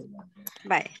sale.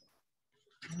 Vaya.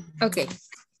 Okay.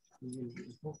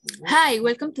 Hi,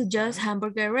 welcome to Joe's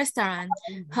Hamburger Restaurant,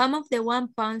 home of the 1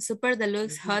 pound super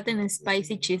deluxe hot and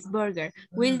spicy cheeseburger.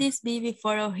 Will this be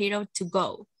before or hero to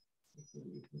go?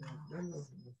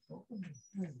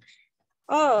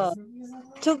 Oh,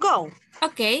 to go.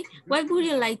 Okay, what would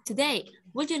you like today?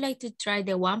 Would you like to try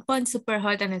the 1 pound super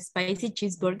hot and spicy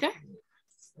cheeseburger?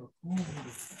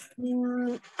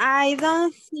 I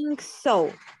don't think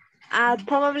so. I'll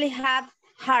probably have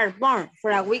heartburn for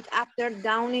a week after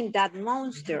downing that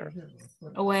monster.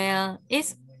 Well,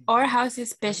 it's our house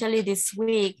especially this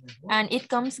week, and it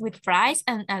comes with fries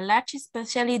and a large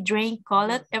specialty drink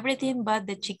called everything but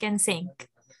the chicken sink.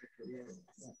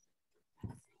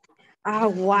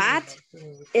 What?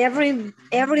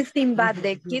 Everything but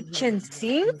the kitchen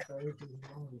sink?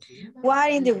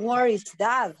 What in the world is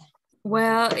that?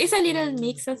 Well, it's a little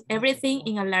mix of everything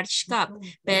in a large cup.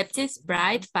 Pepsi,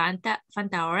 Sprite, Fanta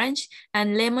Orange,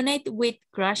 and lemonade with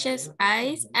crushed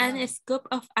ice and a scoop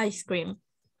of ice cream.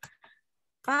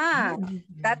 Ah,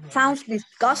 that sounds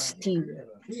disgusting.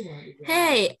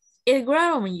 Hey, it grew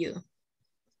on you.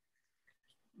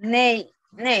 Nay,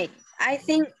 I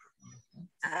think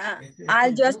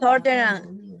I'll just order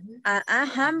a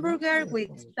hamburger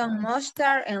with some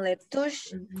mustard and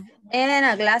lettuce and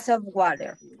a glass of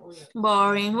water.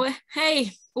 Boring.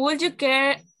 Hey, would you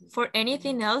care for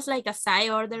anything else like a side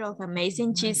order of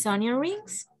amazing cheese onion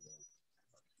rings?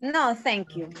 No,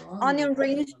 thank you. Onion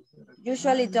rings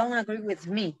usually don't agree with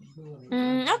me.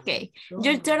 Okay,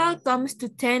 your total comes to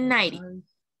 $10.90.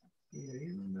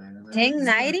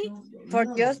 $10.90 for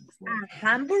just a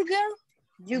hamburger?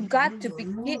 You got to be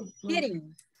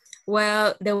kidding.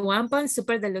 Well, the 1 pound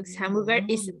super deluxe hamburger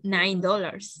is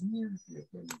 $9.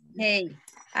 Hey,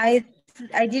 I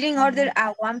didn't order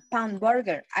a 1 pound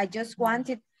burger. I just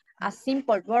wanted a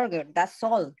simple burger, that's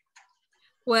all.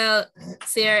 Well,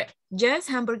 sir, Joe's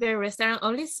Hamburger Restaurant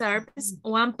only serves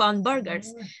 1 pound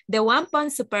burgers. The 1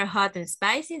 pound super hot and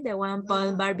spicy, the 1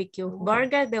 pound barbecue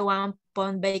burger, the 1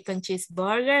 pound bacon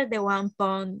cheeseburger, the 1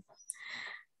 pound...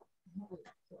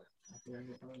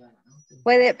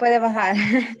 Puede bajar.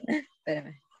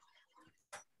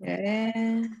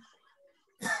 Espérame.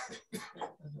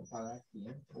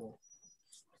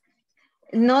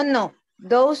 No,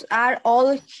 those are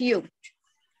all huge.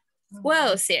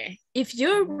 Well, sir, if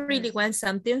you really want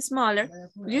something smaller,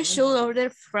 you should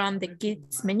order from the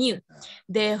kids menu.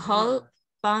 The whole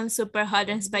pound super hot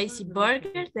and spicy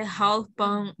burger, the half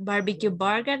pound barbecue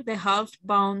burger, the half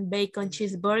pound bacon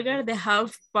cheeseburger, the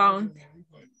half pound...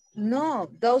 No,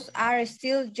 those are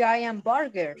still giant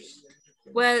burgers.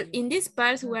 Well, in these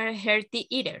parts, we're hearty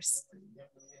eaters.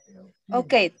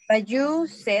 Okay, but you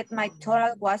said my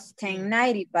total was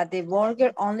 $10.90, but the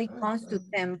burger only comes to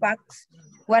 $10.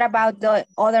 What about the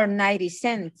other 90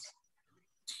 cents?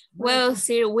 Well,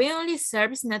 sir, we only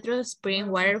serve natural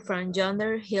spring water from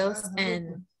Yonder Hills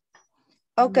and...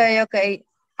 Okay.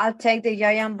 I'll take the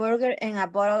giant burger and a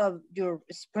bottle of your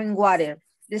spring water.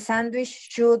 The sandwich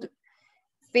should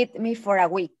feed me for a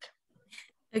week.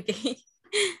 Okay.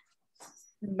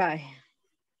 Bye.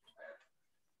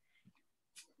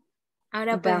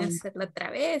 Ahora pueden hacerlo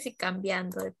otra vez y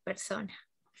cambiando de persona.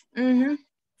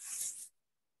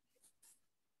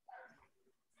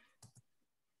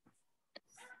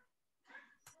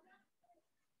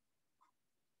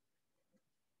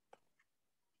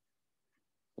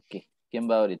 Ok, ¿quién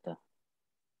va ahorita?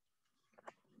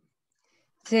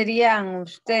 Serían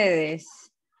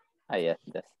ustedes. Ah, ya,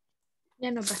 ya.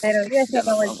 Ya no pasa. Pero ya se Ya nos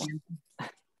acabó el vamos. tiempo.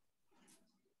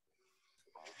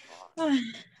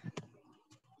 Ay,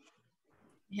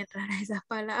 Es rara esas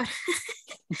palabras.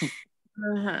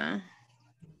 ajá.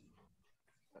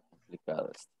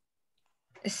 Complicado esto.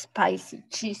 Spicy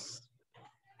cheese.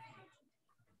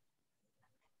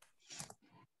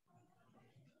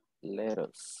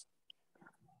 Lettuce.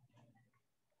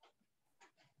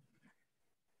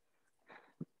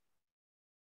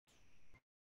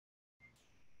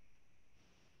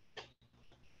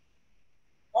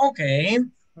 Okay,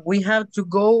 we have to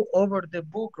go over the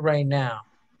book right now.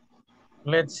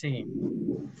 Let's see.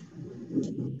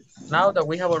 Now that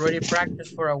we have already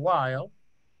practiced for a while,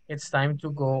 it's time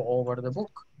to go over the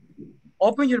book.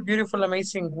 Open your beautiful,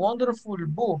 amazing, wonderful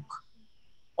book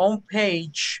on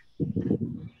page,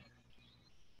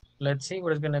 let's see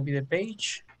what is going to be the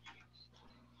page.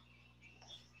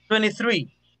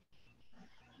 23.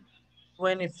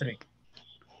 23.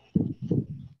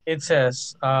 It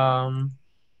says,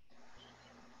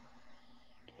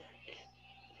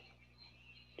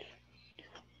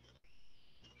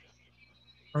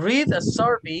 read a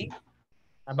survey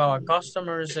about a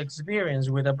customer's experience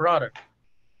with a product.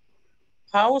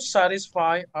 How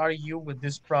satisfied are you with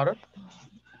this product?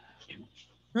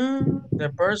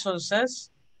 The person says,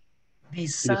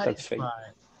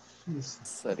 dissatisfied.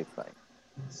 Certified.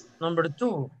 Number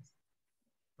 2,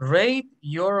 rate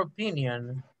your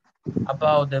opinion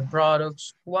about the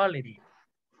product's quality.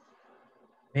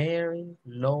 Very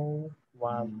low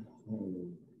quality.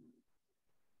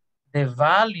 The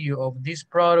value of this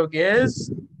product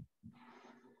is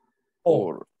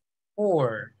 4.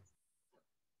 4.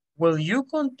 Will you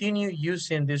continue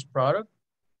using this product?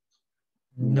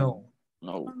 No.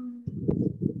 No.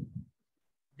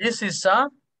 This is a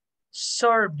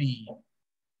survey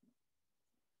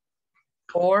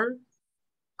or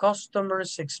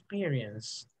customer's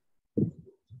experience.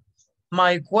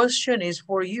 My question is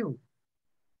for you.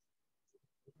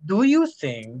 Do you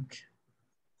think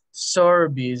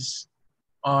surveys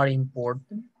are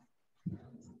important?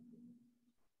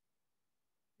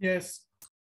 Yes.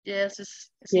 Yes,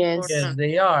 it's Yes. important. Yes,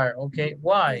 they are. Okay,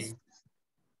 why?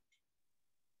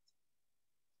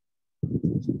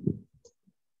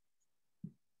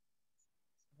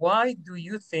 Why do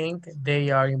you think they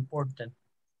are important?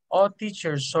 All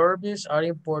teacher surveys are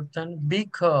important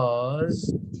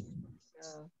because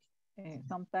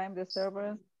Sometimes the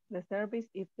service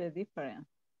is the difference.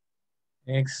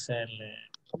 excellent.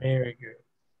 Very good.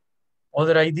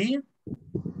 Other idea?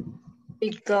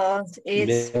 Because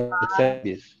it's Better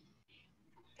service.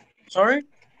 Sorry?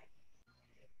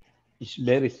 It's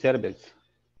very service.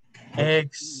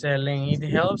 Excellent. It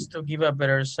helps to give a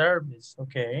better service.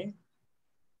 Okay.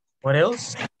 What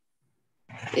else?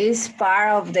 it's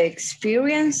part of the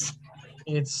experience.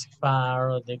 It's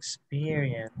part of the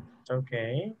experience.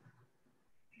 Okay.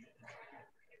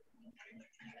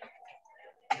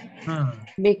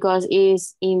 Because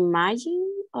it's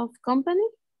imagine of company.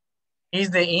 Is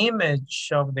the image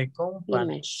of the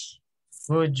company. Image.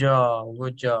 Good job.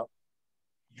 Good job.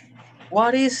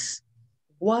 What is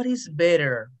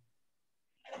better?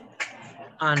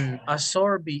 A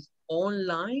survey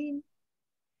online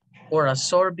or a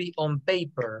survey on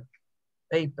paper?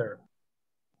 Paper.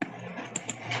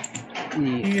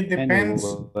 It depends.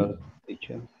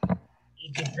 Teacher.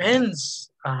 It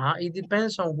depends. It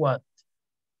depends on what?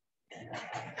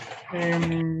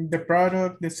 The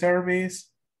product, the service.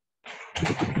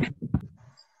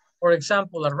 For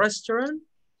example, a restaurant,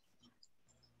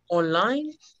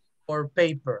 online or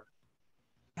paper?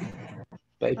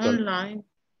 Paper. Online.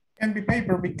 Can be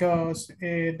paper because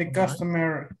the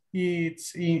customer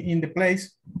is in the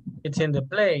place. It's in the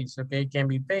place, okay? It can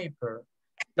be paper.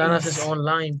 Dana says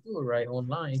online too, right?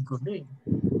 Online, it could be.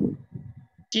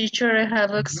 Teacher, I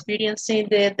have experience in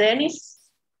the dentist.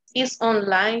 It's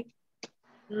online.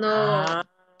 No,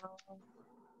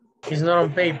 It's not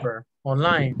on paper,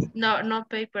 online. no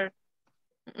paper.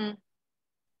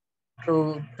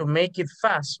 To make it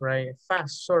fast, right?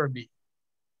 Fast survey.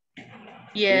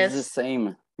 It's the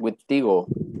same with Tigo.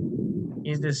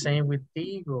 It's the same with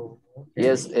Tigo. Okay.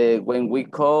 Yes, when we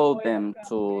call them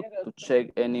to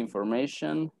check any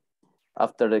information,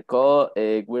 after the call,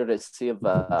 we receive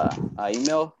a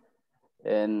email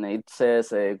and it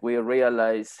says, we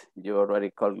realize you already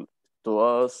called to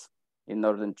us in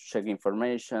order to check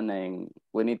information, and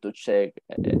we need to check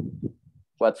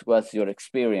what's your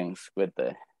experience with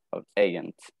the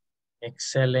agent.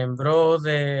 Excellent,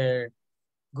 brother.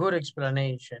 Good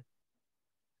explanation.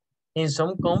 In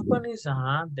some companies,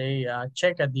 they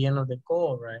check at the end of the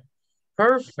call, right?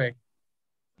 Perfect.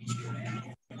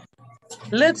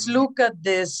 Let's look at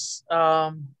this.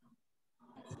 The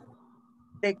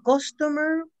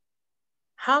customer,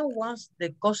 how was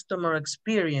the customer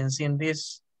experience in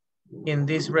this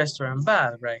restaurant?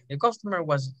 Bad, right? The customer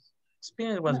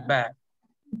experience was bad.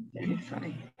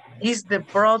 Is the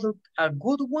product a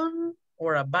good one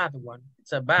or a bad one?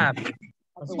 It's a bad one.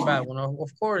 It's a bad one.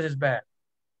 Of course it's bad.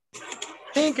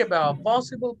 Think about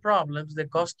possible problems the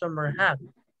customer had.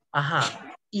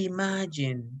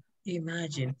 Imagine.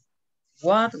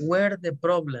 What were the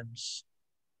problems?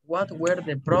 What were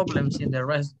the problems in the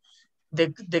rest?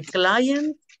 The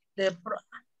client,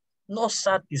 not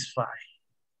satisfied.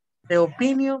 The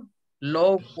opinion,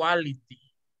 low quality.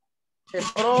 The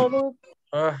product,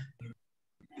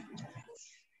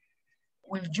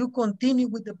 will you continue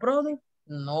with the product?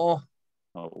 No.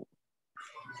 Oh.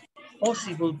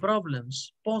 Possible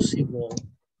problems, possible.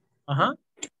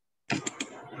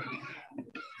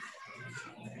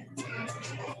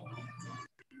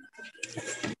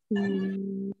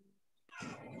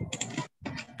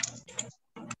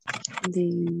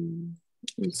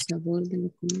 El sabor de la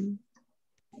comida.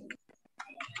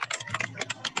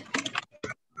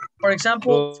 For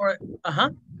example,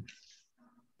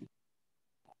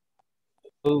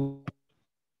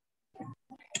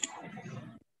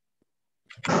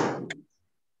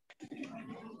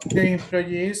 The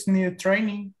employees need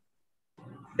training.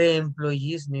 The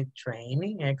employees need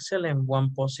training. Excellent. One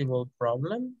possible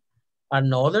problem.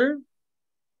 Another?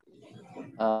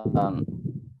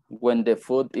 When the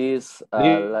food is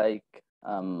like,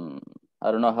 I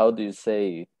don't know, how do you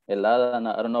say, helada?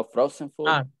 I don't know, frozen food?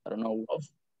 I don't know.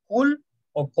 Cool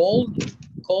or cold?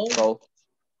 Cold.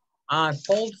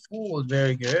 Cold food.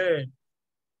 Very good.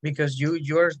 Because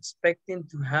you're expecting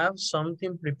to have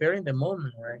something prepared in the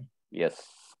moment, right? Yes.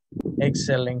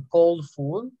 Excellent. Cold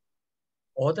food.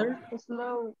 Other?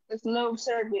 Slow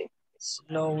service.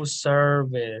 Slow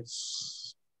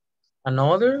service.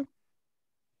 Another?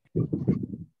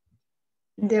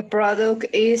 The product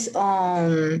is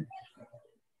on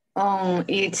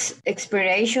its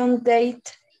expiration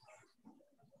date.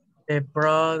 The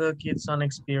product is on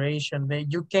expiration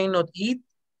date. You cannot eat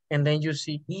and then you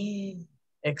see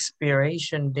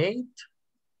expiration date.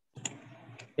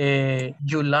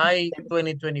 July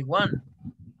 2021.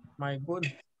 My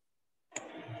goodness.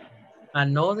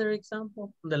 Another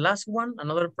example, the last one,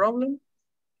 another problem.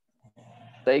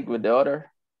 Take with the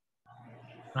order.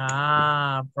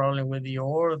 Problem with the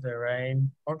order, right?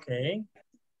 Okay.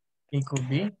 It could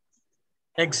be.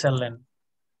 Excellent.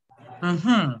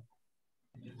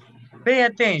 Pay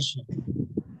attention.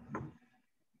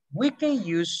 We can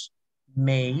use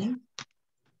may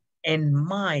and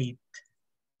might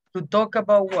to talk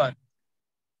about what?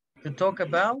 To talk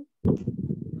about?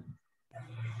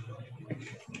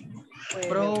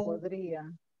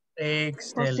 Podría.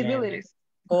 Excellent.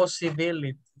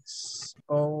 Possibilities.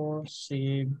 Or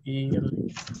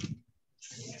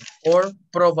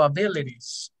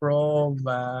probabilities.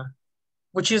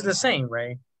 Which is the same,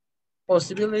 right?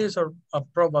 Possibilities or a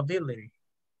probability.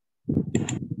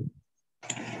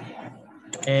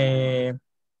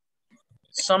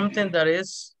 Something that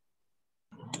is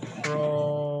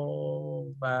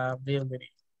probability.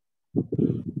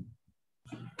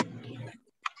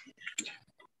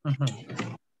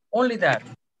 Only that.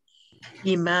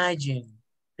 Imagine.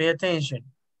 Pay attention.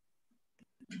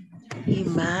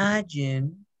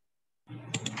 Imagine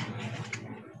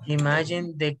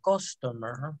the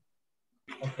customer.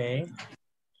 Okay.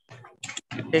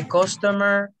 The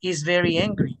customer is very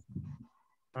angry.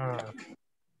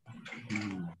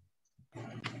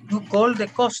 You call the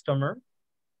customer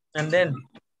and then,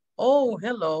 oh,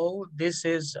 hello, this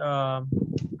is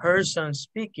person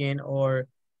speaking, or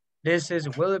this is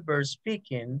Wilbur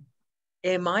speaking.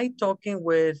 Am I talking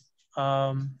with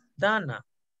Dana?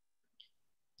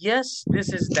 Yes,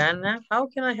 this is Dana. How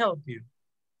can I help you?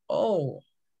 Oh,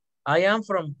 I am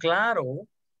from Claro,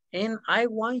 and I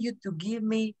want you to give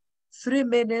me 3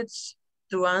 minutes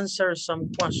to answer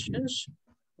some questions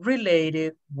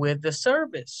related with the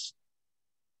service.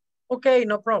 Okay,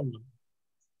 no problem.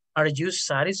 Are you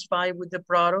satisfied with the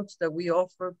products that we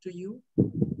offer to you?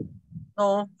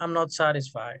 No, I'm not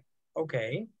satisfied.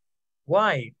 Okay.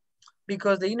 Why?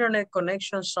 Because the internet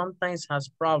connection sometimes has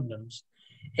problems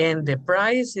and the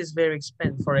price is very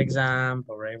expensive. For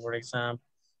example, right? For example,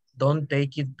 don't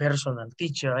take it personal.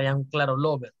 Teacher, I am Claro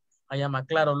lover. I am a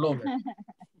Claro lover.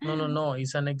 No, no, no,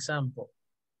 it's an example.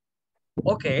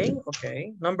 Okay,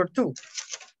 okay. Number 2.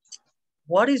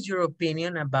 What is your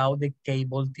opinion about the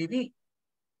cable TV?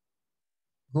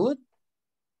 Good?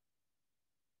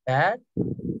 Bad?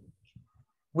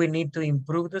 We need to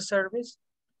improve the service?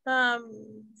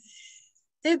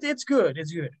 It's good,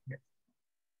 it's good.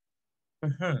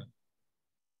 Mhm.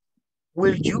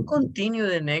 Will you continue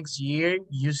the next year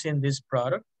using this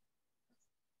product?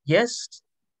 Yes,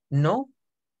 no,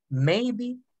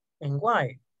 maybe, and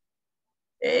why?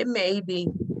 Maybe.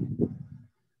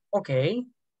 Okay,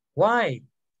 why?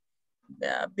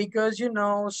 Because, you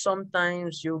know,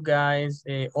 sometimes you guys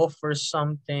offer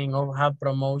something or have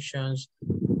promotions.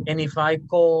 And if I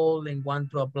call and want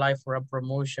to apply for a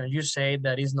promotion, you say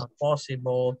that is not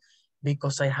possible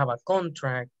because I have a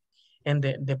contract and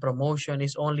the promotion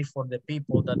is only for the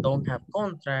people that don't have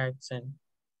contracts. And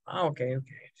okay,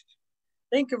 okay.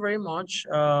 Thank you very much,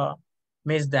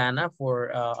 Ms. Dana,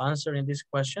 for answering these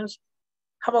questions.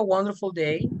 Have a wonderful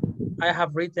day. I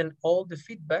have written all the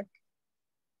feedback.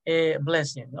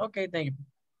 Blessing. Okay, thank you.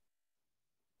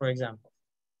 For example.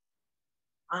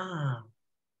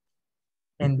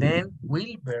 And then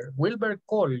Wilber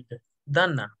called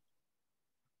Dana.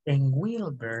 And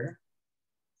Wilber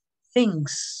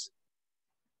thinks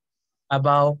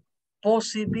about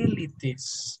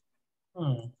possibilities.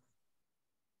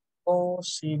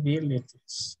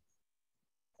 Possibilities.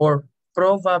 Or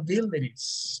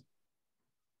probabilities.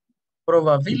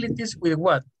 Probabilities with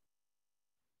what?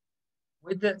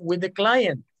 With the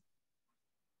client.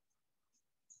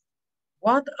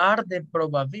 What are the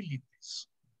probabilities?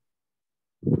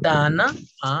 Dana,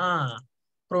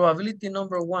 probability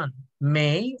number 1,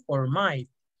 may or might.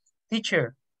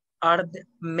 Teacher, are the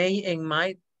may and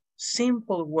might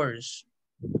simple words?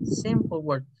 Simple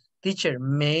word. Teacher,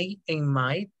 may and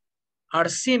might are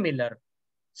similar.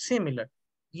 Similar.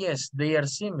 Yes, they are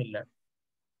similar.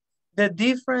 The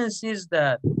difference is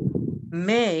that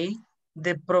may,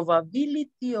 the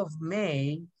probability of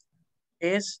may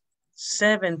is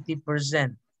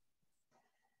 70%.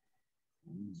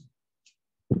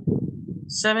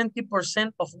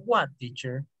 70% of what,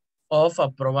 teacher? Of a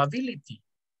probability.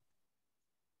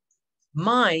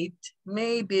 Might,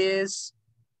 maybe is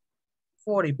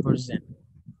 40%.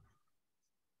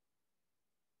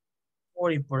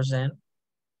 40%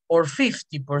 or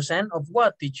 50% of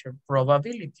what, teacher?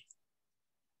 Probability.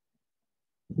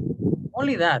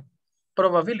 Only that.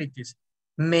 Probabilities.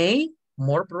 May,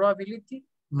 more probability.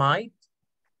 Might,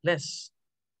 less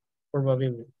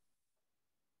probability.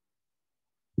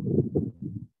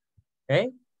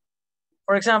 Okay?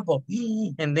 For example,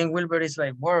 and then Wilbur is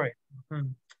like worried.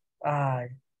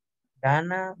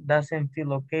 Dana doesn't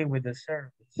feel okay with the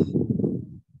service.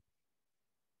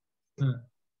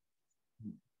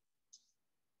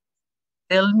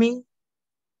 Tell me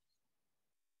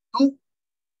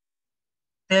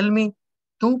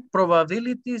two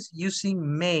probabilities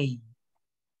using may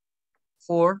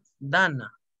for Dana.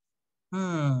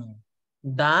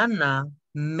 Dana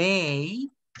may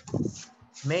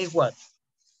what?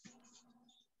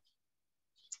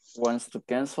 Wants to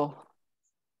cancel.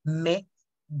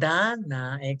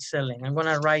 Dana, excellent. I'm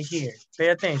gonna write here. Pay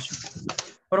attention.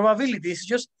 Probability is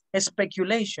just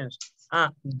speculations.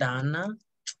 Dana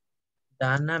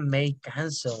may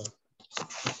cancel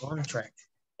the contract.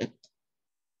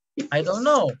 I don't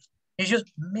know. It's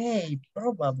just may,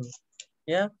 probably.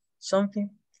 Yeah, something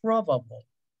probable.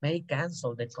 May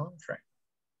cancel the contract.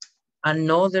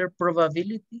 Another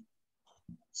probability,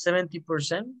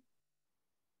 70%.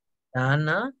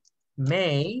 Dana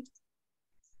may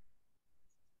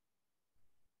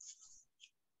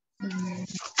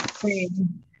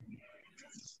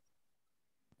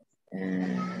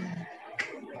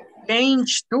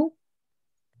change to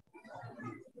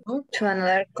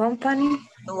another company.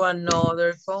 To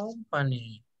another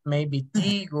company. Maybe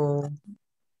Tigo.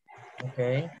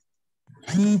 Okay.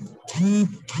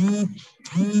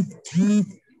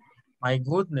 My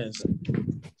goodness.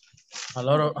 A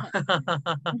lot of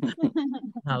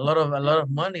a lot of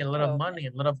money, a lot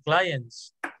of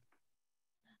clients.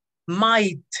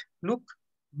 Might. Look,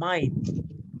 might.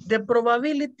 The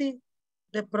probability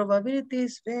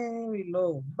is very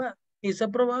low, but it's a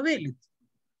probability.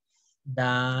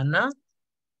 Dana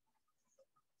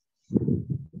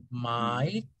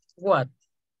might what?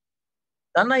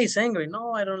 Dana is angry.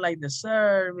 No, I don't like the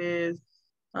service.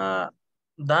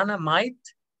 Dana might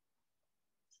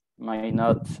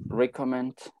not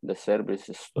recommend the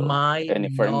services to any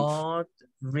friends. Might not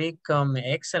recommend.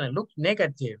 Excellent. Look,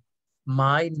 negative.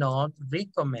 Might not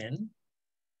recommend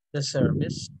the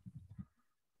service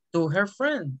to her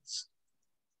friends.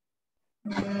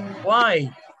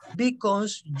 Why?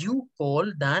 Because you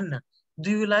call Dana. Do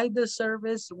you like the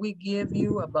service we give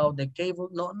you about the cable?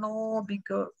 No, no,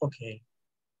 because, okay.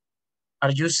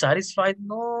 Are you satisfied?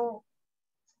 No.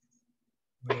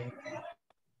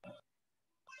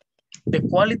 The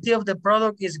quality of the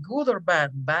product is good or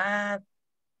bad? Bad.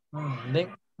 Then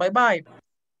bye-bye.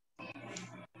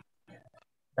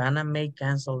 Dana may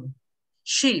cancel.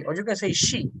 She, or you can say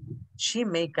she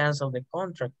may cancel the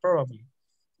contract probably.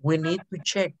 We need to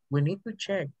check. We need to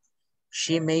check.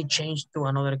 She may change to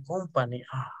another company.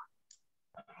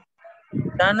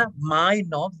 Dana might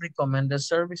not recommend the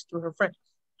service to her friend.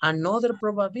 Another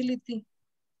probability,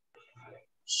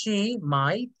 she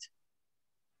might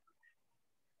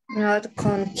not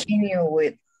continue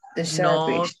with the not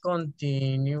service.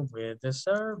 continue with the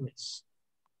service.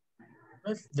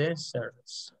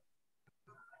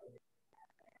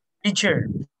 Teacher,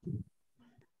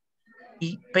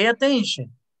 pay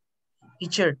attention.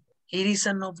 Teacher, it is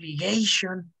an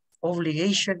obligation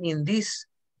in this.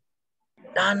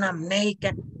 Dana make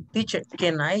a, teacher,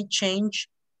 can I change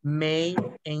may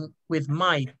and with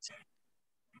might?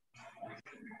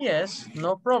 Yes,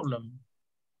 no problem.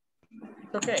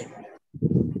 Okay.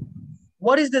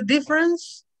 What is the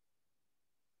difference?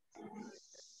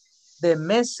 The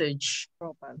message,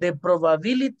 the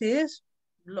probability is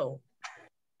low.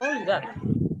 Only that.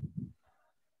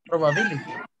 Probability.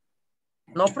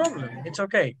 No problem. It's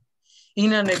okay.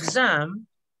 In an exam,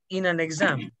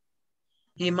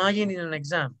 imagine in an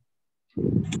exam,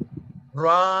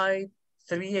 write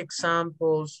 3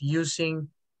 examples using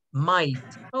might.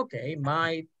 Okay,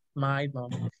 might, no.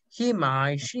 He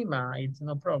might, she might,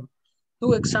 no problem.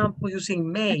 2 examples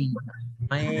using may.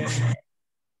 Not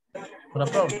a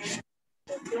problem.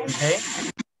 Okay.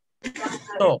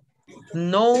 So,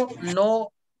 no,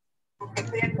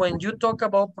 when you talk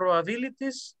about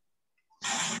probabilities,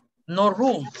 no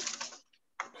rules.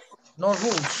 No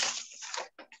rules.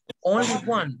 Only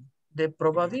one, the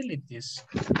probabilities.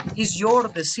 Is your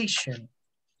decision.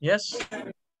 Yes?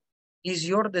 Is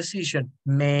your decision.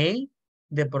 May,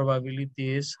 the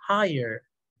probability is higher.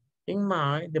 In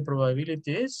might, the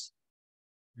probability is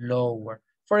lower.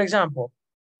 For example,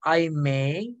 I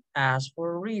may ask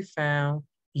for a refund.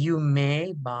 You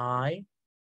may buy,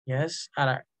 yes, at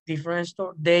a different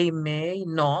store. They may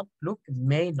not, look,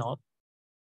 may not.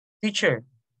 Teacher,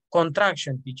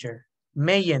 contraction, teacher.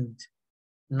 Mayn't,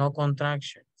 no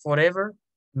contraction. Forever,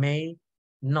 may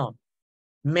not.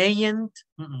 Mayn't,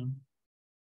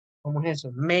 ¿cómo es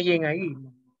eso? Mayen ahí.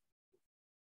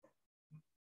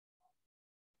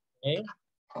 ¿Eh?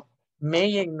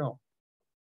 Mayen no.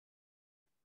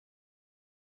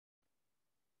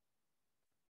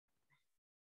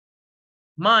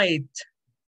 Might.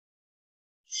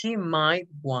 She might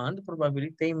want,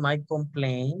 probability, they might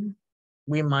complain.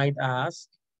 We might ask.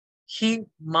 He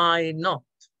might not.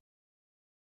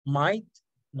 Might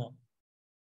not.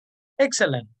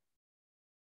 Excellent.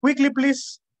 Quickly,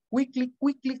 please. Quickly.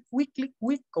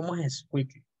 ¿Cómo es eso?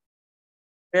 Quickly.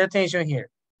 Pay attention here.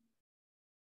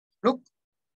 Look.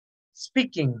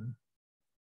 Speaking.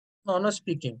 No, not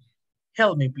speaking.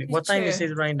 Help me, please. What time is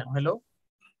it right now? Hello?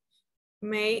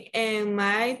 May and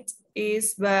might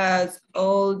is about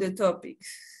all the topics.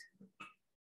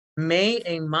 May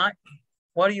and might.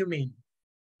 What do you mean?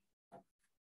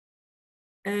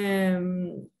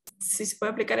 Si se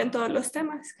puede aplicar en todos los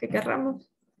temas que querramos.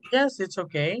 Yes, it's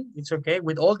okay. It's okay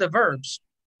with all the verbs.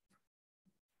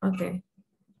 Okay.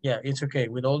 Yeah, it's okay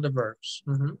with all the verbs.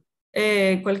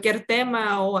 Cualquier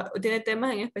tema o tiene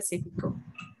temas en específico.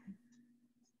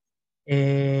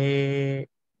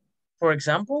 For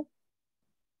example?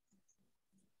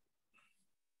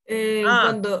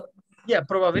 Cuando... Yeah,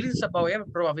 probabilities about, yeah,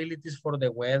 probabilities for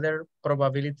the weather,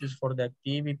 probabilities for the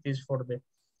activities, for the...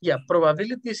 Yeah,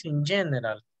 probabilities in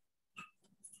general.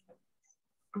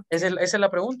 ¿Esa es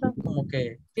la pregunta? Como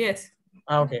que... Yes.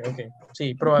 Ok.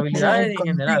 Sí, probabilidades en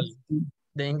general.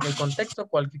 En el contexto,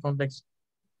 cualquier contexto.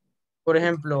 Por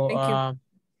ejemplo,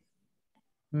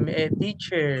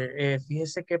 teacher,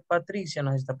 fíjese que Patricia,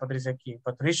 no está Patricia aquí.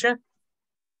 Patricia.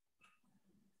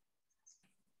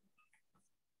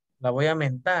 La voy a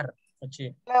mentar.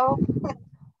 Hello.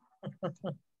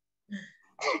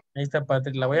 Ahí está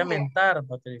Patricia. La voy a mentar,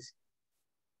 Patricia.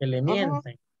 Que le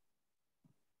mienten.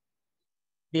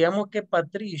 Digamos que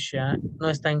Patricia no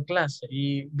está en clase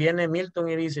y viene Milton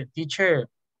y dice, teacher,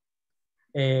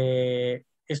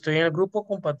 estoy en el grupo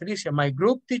con Patricia. My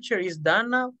group teacher is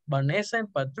Dana, Vanessa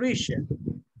and Patricia.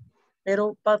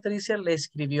 Pero Patricia le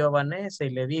escribió a Vanessa y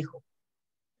le dijo,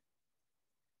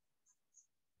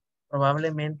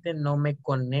 probablemente no me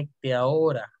conecte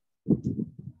ahora.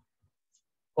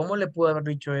 ¿Cómo le pudo haber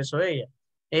dicho eso ella?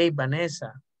 Hey,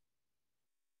 Vanessa.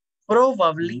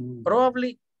 Probably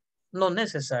not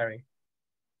necessary.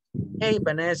 Hey,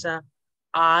 Vanessa,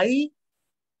 I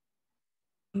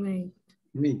may,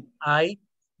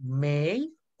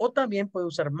 o también puede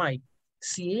usar might.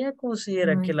 Si ella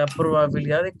considera que la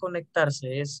probabilidad de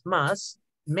conectarse es más,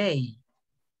 may.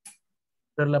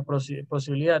 Pero la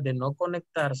posibilidad de no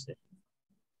conectarse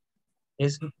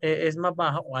es más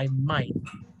baja, o I might.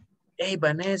 Hey,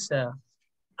 Vanessa,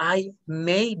 I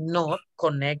may not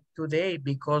connect today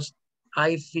because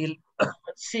I feel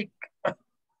sick,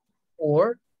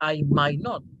 or I might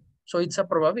not. So it's a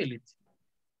probability.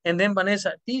 And then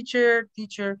Vanessa, teacher,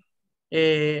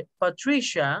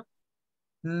 Patricia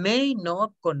may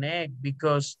not connect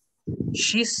because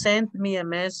she sent me a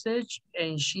message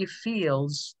and she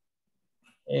feels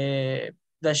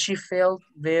that she felt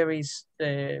very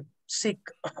sick.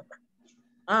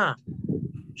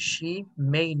 She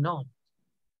may not.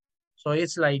 So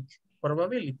it's like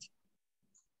probability.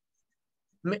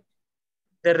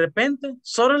 De repente,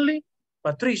 suddenly,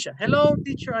 Patricia, hello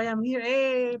teacher, I am here.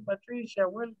 Hey, Patricia,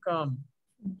 welcome.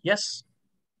 Yes.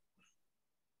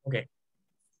 Okay.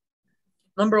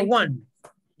 Number one,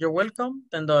 you're welcome,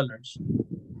 $10.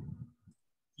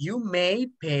 You may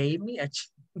pay me.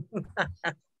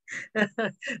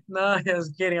 No,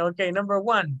 just kidding. Okay, number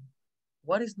one.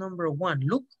 What is number one?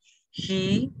 Look,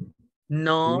 he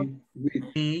not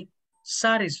be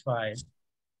satisfied.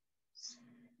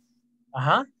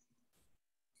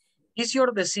 It's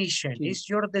your decision. It's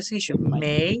your decision.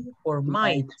 May or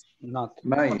might. Not.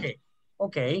 Okay.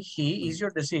 Okay. He is your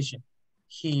decision.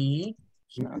 He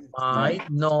might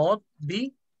not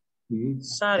be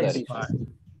satisfied.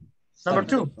 Number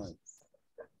two.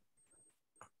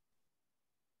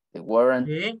 The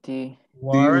warranty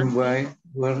May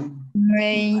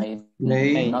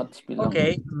not be long.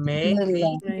 Okay. May be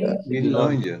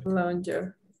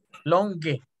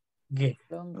Longer.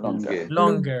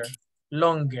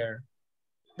 Longer.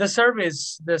 The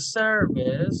service. The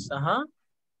service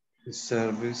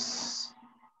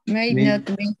may not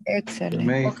be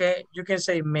excellent. Okay, you can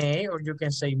say may or you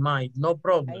can say might. No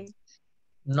problem.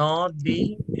 Not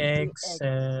be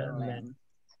excellent.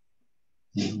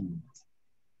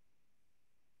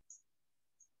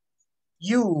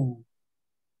 You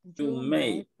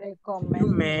may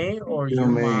or you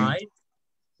might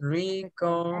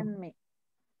recommend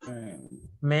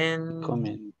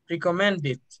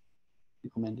it.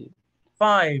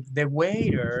 5, the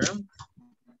waiter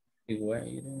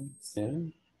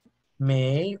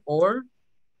may or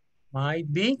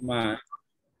might be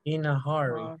in a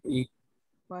hurry.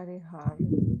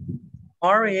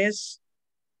 Hurry is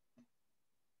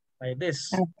like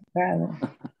this.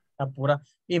 Apura.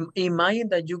 Imagine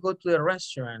that you go to a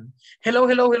restaurant. Hello.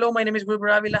 My name is Wilbur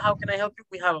Avila. How can I help you?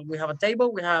 We have a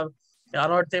table. We have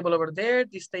another table over there.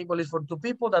 This table is for 2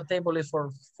 people. That table is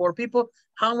for 4 people.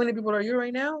 How many people are you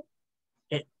right now?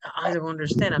 I don't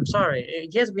understand. I'm sorry.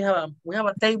 Yes, we have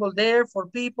a table there for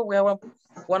people. We have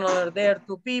one other there,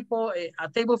 2 people. A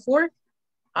table for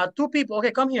 2 people.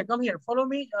 Okay, come here. Follow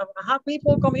me.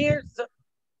 People, come here.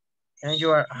 And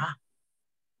you are,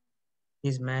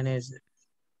 this man is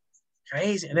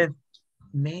crazy. And then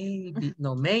maybe.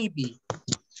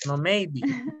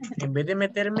 En vez de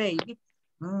meter maybe,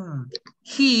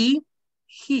 he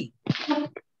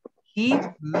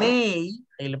may,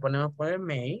 ahí le ponemos poner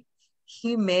may,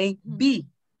 he may be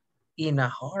in a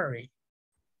hurry.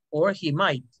 Or he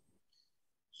might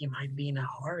be in a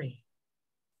hurry.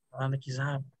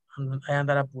 Quizás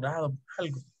andar apurado por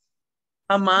algo.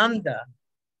 Amanda,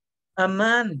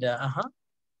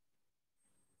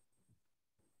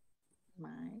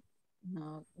 Might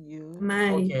not use.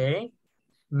 Okay.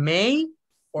 May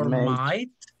or might.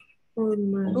 Or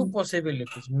 2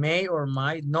 possibilities. May or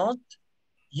might not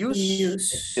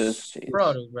use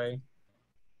product, right?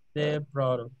 The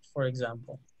product, for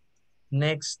example.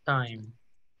 Next time.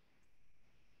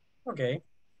 Okay.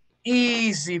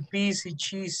 Easy peasy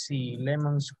cheesy,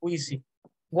 lemon squeezy.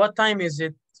 What time is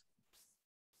it?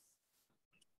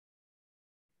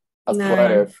 A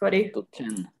quarter to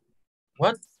 10.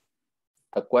 What?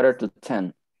 A quarter to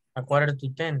 10. A quarter to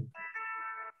 10.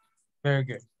 Very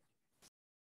good.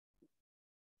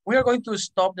 We are going to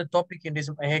stop the topic in this.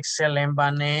 Excellent,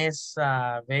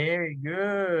 Vanessa. Very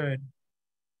good.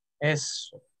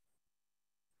 Eso.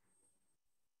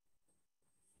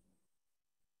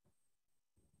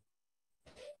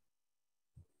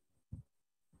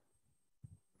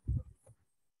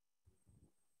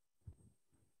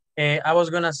 I was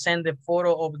going to send the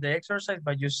photo of the exercise,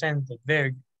 but you sent it.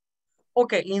 Very good.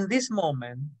 Okay, in this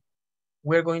moment,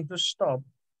 we're going to stop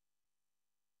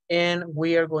And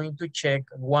we are going to check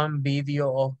one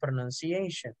video of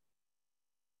pronunciation.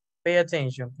 Pay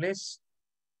attention, please.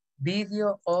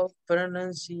 Video of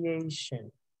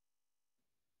pronunciation.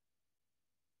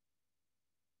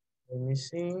 Let me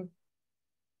see.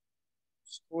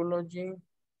 Schoology.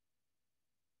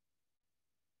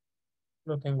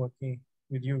 Lo tengo aquí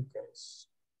with you guys.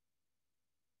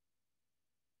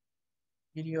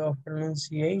 Video of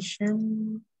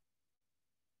pronunciation.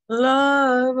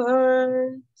 Love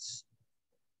hurts.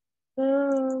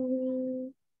 No,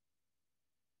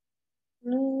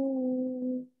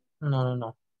 no,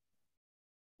 no.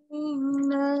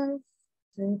 Enough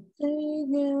to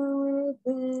take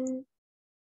away.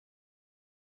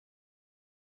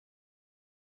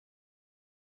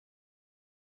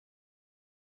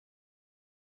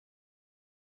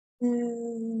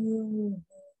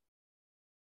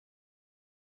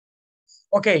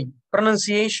 Okay,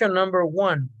 pronunciation number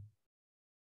 1.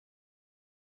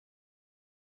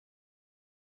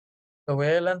 Lo voy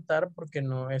a adelantar porque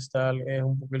no está, es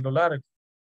un poquito largo.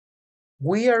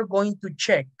 We are going to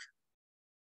check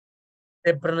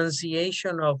the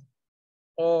pronunciation of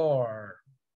or.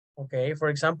 Okay, for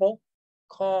example,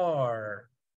 car.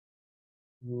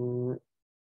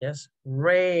 Yes,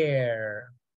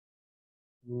 rare.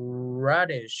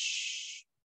 Radish.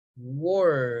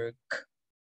 Work.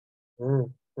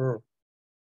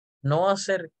 No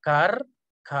hacer car,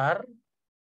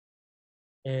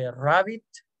 rabbit,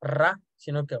 ra,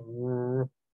 sino que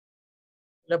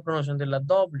la pronunciación de la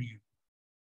W.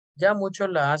 Ya muchos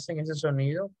la hacen ese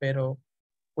sonido, pero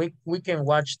we can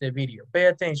watch the video. Pay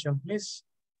attention, please.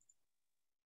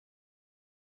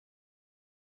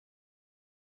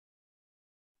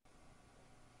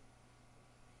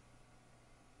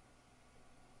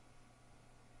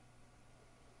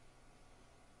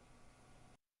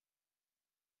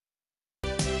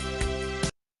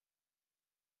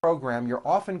 Program, you're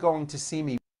often going to see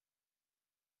me.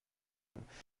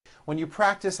 When you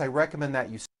practice, I recommend that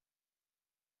you.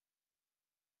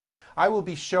 I will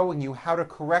be showing you how to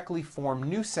correctly form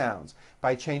new sounds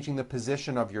by changing the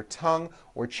position of your tongue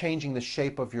or changing the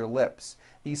shape of your lips.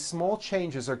 These small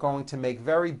changes are going to make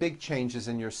very big changes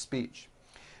in your speech.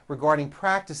 Regarding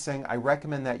practicing, I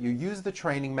recommend that you use the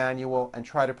training manual and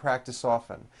try to practice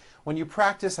often. When you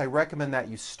practice, I recommend that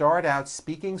you start out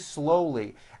speaking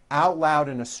slowly, out loud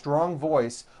in a strong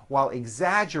voice, while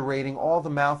exaggerating all the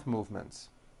mouth movements.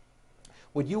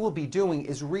 What you will be doing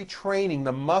is retraining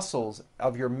the muscles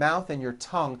of your mouth and your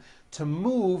tongue to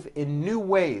move in new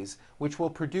ways, which will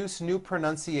produce new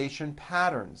pronunciation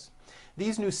patterns.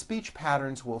 These new speech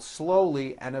patterns will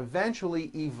slowly and eventually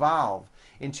evolve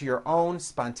into your own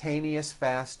spontaneous,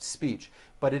 fast speech.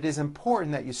 But it is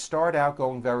important that you start out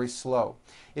going very slow.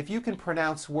 If you can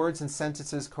pronounce words and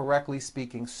sentences correctly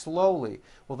speaking slowly,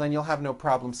 well, then you'll have no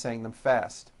problem saying them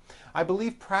fast. I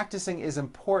believe practicing is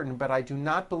important, but I do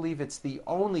not believe it's the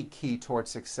only key toward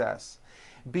success.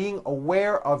 Being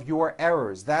aware of your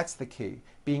errors, that's the key.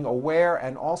 Being aware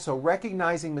and also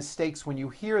recognizing mistakes when you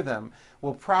hear them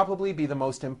will probably be the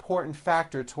most important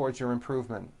factor towards your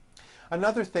improvement.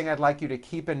 Another thing I'd like you to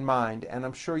keep in mind, and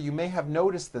I'm sure you may have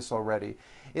noticed this already,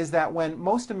 is that when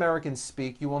most Americans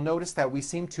speak, you will notice that we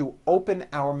seem to open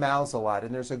our mouths a lot,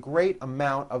 and there's a great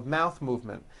amount of mouth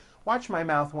movement. Watch my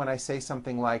mouth when I say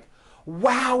something like,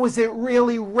 "Wow, is it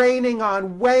really raining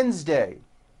on Wednesday?"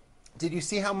 Did you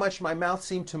see how much my mouth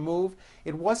seemed to move?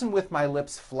 It wasn't with my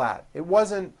lips flat. It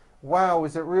wasn't, "Wow,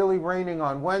 is it really raining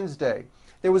on Wednesday?"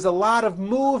 There was a lot of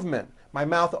movement. My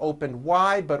mouth opened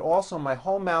wide, but also my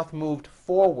whole mouth moved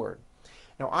forward.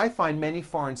 Now, I find many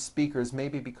foreign speakers,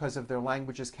 maybe because of their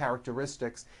language's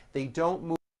characteristics, they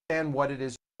don't understand what it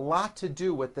is. A lot to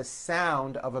do with the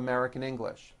sound of American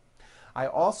English. I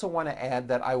also want to add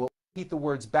that I will repeat the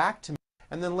words back to me,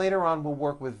 and then later on we'll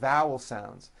work with vowel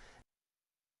sounds.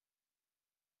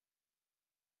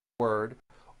 Word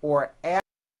or add.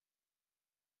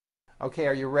 Okay,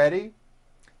 are you ready?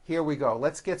 Here we go.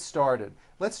 Let's get started.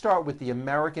 Let's start with the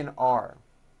American R.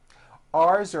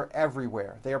 R's are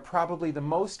everywhere. They are probably the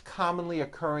most commonly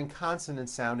occurring consonant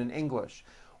sound in English.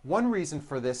 One reason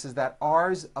for this is that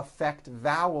R's affect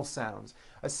vowel sounds,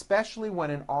 especially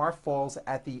when an R falls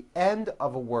at the end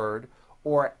of a word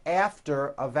or after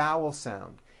a vowel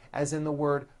sound, as in the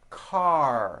word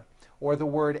car, or the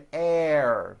word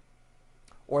air,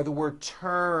 or the word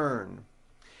turn.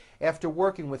 After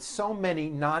working with so many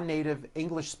non-native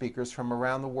English speakers from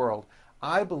around the world,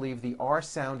 I believe the R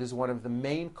sound is one of the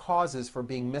main causes for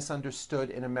being misunderstood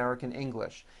in American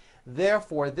English.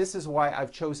 Therefore, this is why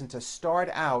I've chosen to start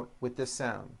out with this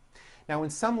sound. Now, in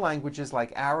some languages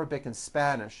like Arabic and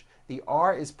Spanish, The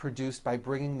R is produced by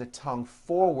bringing the tongue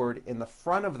forward in the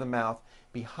front of the mouth,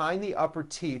 behind the upper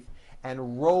teeth,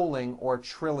 and rolling or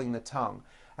trilling the tongue.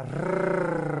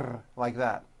 Like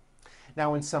that.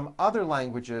 Now, in some other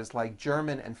languages, like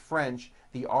German and French,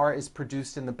 the R is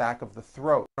produced in the back of the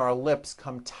throat. Our lips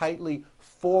come tightly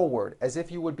forward, as if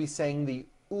you would be saying the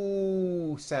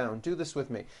ooh sound. Do this with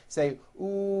me. Say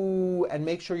ooh, and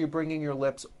make sure you're bringing your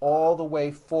lips all the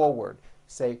way forward.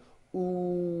 Say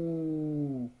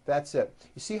ooh. That's it.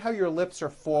 You see how your lips are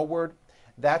forward?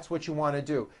 That's what you want to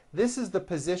do. This is the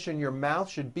position your mouth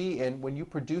should be in when you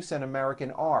produce an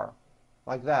American R.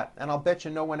 Like that. And I'll bet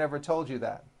you no one ever told you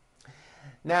that.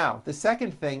 Now, the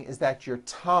second thing is that your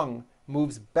tongue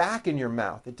moves back in your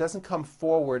mouth. It doesn't come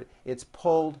forward, it's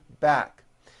pulled back.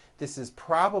 This is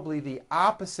probably the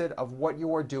opposite of what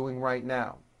you are doing right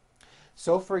now.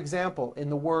 So, for example, in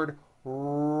the word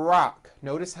rock,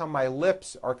 notice how my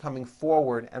lips are coming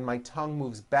forward and my tongue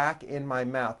moves back in my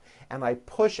mouth, and I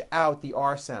push out the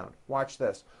R sound. Watch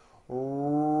this.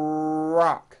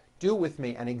 Rock. Do it with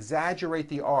me and exaggerate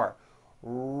the R.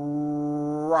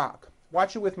 Rock.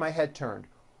 Watch it with my head turned.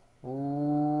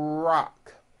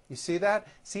 Rock. You see that?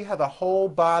 See how the whole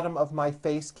bottom of my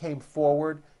face came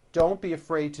forward? Don't be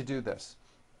afraid to do this.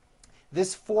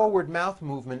 This forward mouth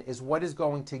movement is what is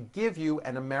going to give you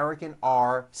an American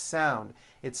R sound.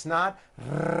 It's not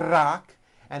rock,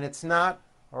 and it's not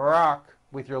rock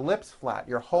with your lips flat.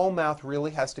 Your whole mouth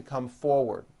really has to come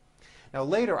forward. Now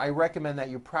later, I recommend that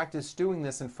you practice doing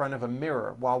this in front of a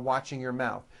mirror while watching your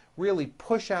mouth. Really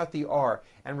push out the R,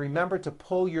 and remember to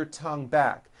pull your tongue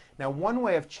back. Now, one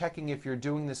way of checking if you're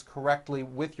doing this correctly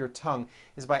with your tongue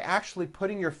is by actually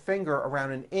putting your finger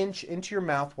around an inch into your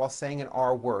mouth while saying an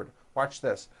R word. Watch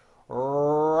this.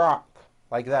 Rock.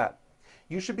 Like that.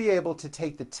 You should be able to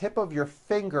take the tip of your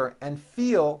finger and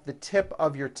feel the tip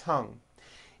of your tongue.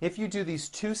 If you do these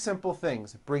two simple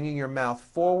things, bringing your mouth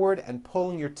forward and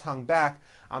pulling your tongue back,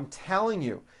 I'm telling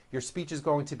you, your speech is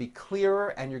going to be clearer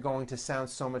and you're going to sound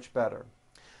so much better.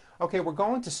 Okay, we're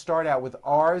going to start out with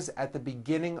R's at the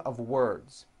beginning of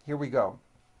words. Here we go.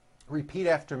 Repeat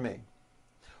after me.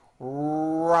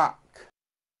 Rock.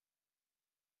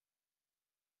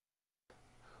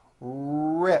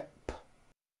 Rip.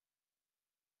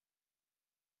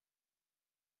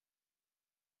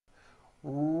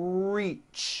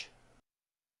 Reach.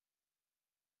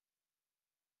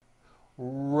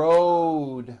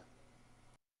 Road.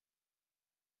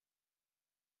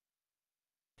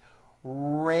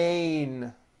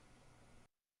 Rain.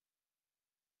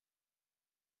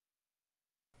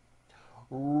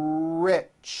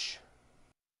 Rich.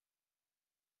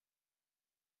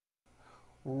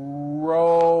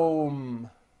 Rome.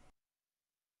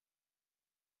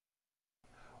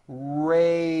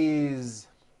 Raise.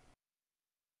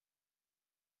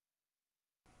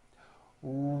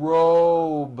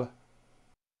 Robe.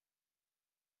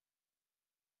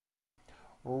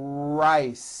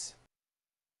 Rice.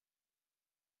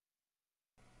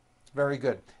 Very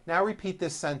good. Now repeat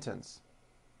this sentence.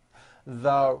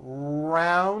 The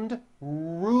round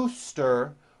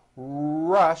rooster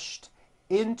rushed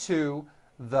into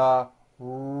the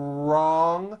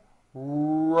wrong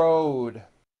road.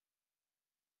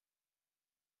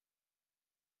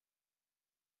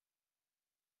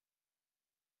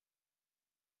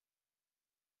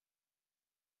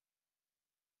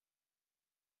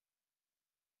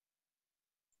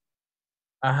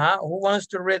 Who wants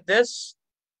to read this?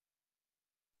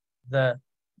 The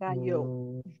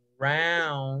Gallo.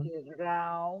 round.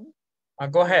 Round.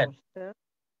 Go ahead. Rooster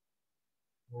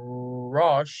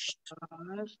Rushed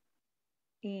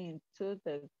into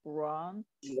the wrong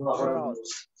road.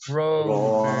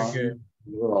 road. Very good.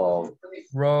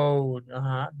 Road.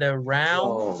 The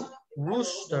round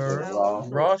rooster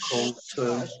rushed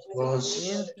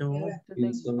into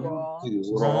the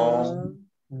wrong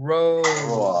road.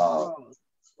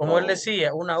 Como él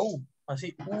decía, una U,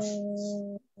 así,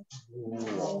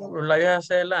 los labios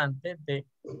hacia adelante, de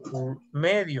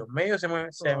medio se mueven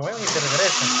y se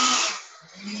regresan.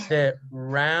 The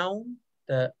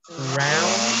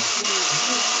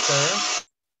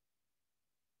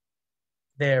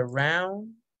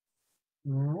round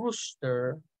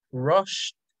rooster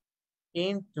rushed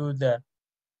into the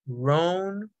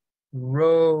wrong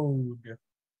road.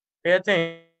 Pay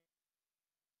attention.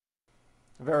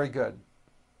 Very good.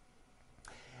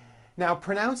 Now,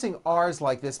 pronouncing R's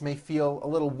like this may feel a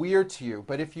little weird to you,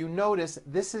 but if you notice,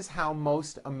 this is how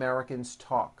most Americans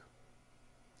talk.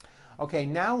 Okay,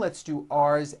 now let's do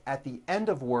R's at the end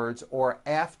of words or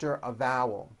after a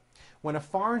vowel. When a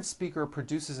foreign speaker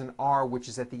produces an R which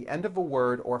is at the end of a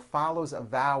word or follows a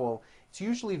vowel, It's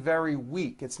usually very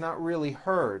weak. It's not really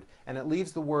heard, and it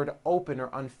leaves the word open or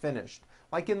unfinished.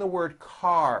 Like in the word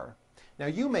car. Now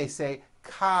you may say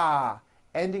ka,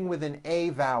 ending with an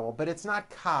A vowel, but it's not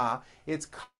ka, it's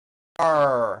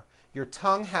car. Your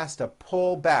tongue has to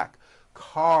pull back.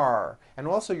 Car. And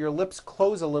also your lips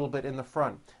close a little bit in the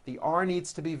front. The R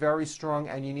needs to be very strong,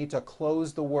 and you need to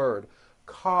close the word.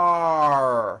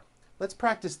 Car. Let's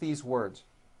practice these words.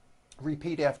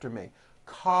 Repeat after me.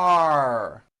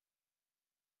 Car.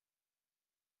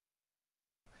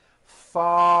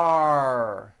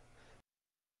 Far.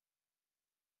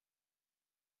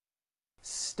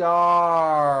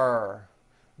 Star.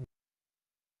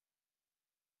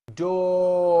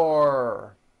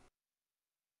 Door.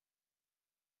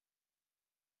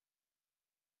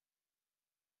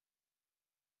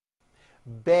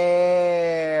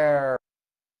 Bear.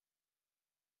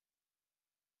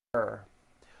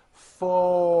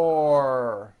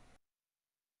 For.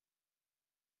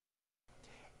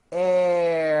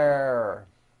 Air.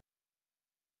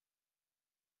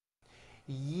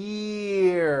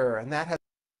 Year. And that has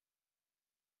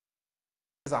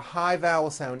a high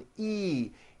vowel sound.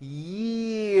 E.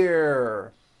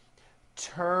 Year.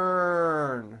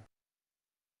 Turn.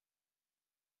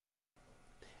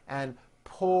 And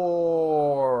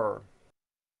pour.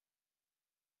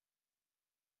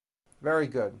 Very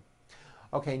good.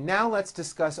 Okay, now let's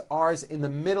discuss R's in the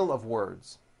middle of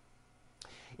words.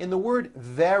 In the word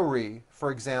very,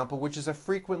 for example, which is a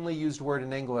frequently used word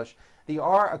in English, the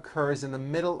R occurs in the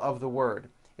middle of the word.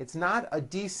 It's not a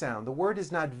D sound. The word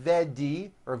is not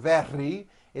vedi or very,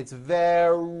 it's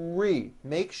very.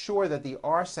 Make sure that the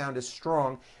R sound is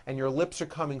strong and your lips are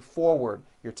coming forward.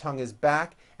 Your tongue is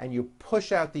back and you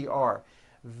push out the R.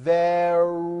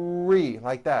 Very,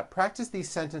 like that. Practice these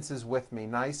sentences with me,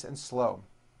 nice and slow.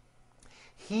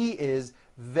 He is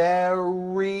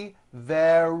very,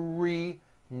 very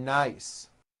nice.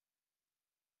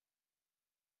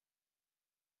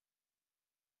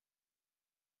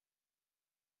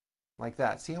 Like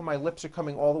that. See how my lips are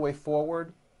coming all the way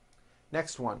forward?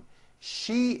 Next one.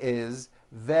 She is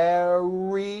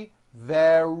very,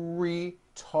 very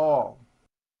tall.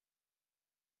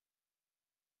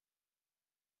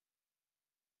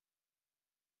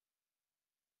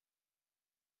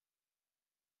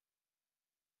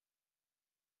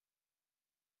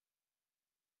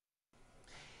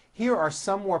 Here are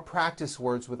some more practice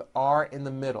words with R in the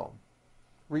middle.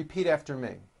 Repeat after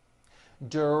me.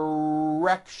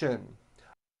 Direction.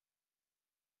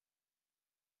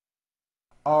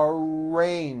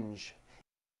 Arrange.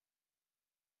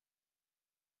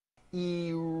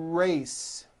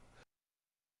 Erase.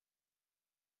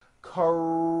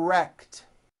 Correct.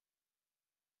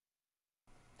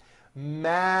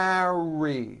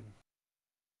 Marry.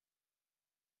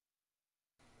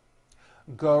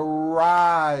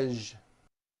 Garage.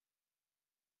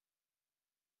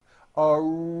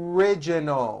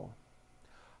 Original.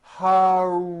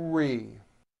 Hurry.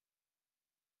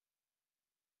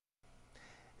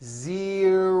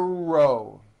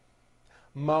 Zero.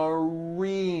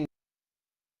 Marine.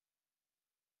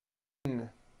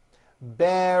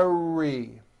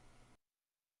 Berry.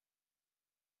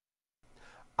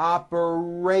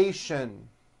 Operation.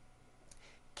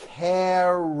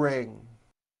 Caring.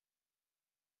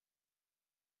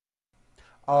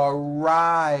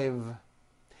 Arrive.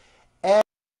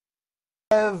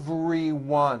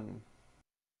 Everyone.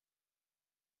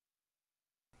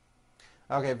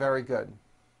 Okay, very good.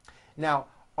 Now,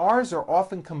 R's are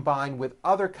often combined with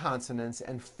other consonants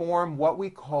and form what we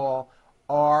call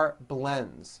R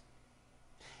blends.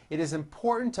 It is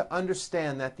important to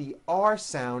understand that the R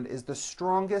sound is the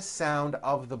strongest sound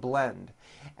of the blend,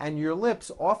 and your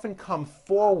lips often come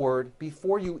forward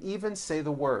before you even say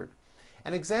the word.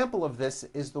 An example of this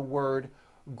is the word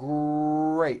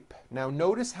grape. Now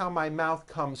notice how my mouth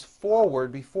comes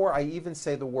forward before I even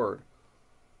say the word.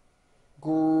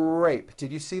 Grape.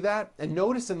 Did you see that? And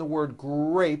notice in the word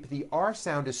grape, the R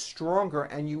sound is stronger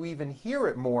and you even hear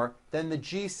it more than the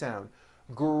G sound.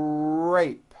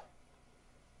 Grape.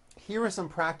 Here are some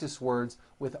practice words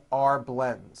with R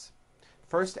blends.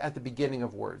 First, at the beginning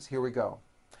of words. Here we go.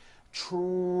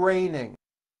 Training.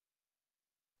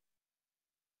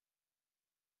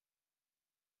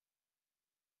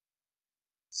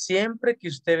 Siempre que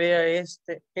usted vea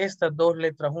estas dos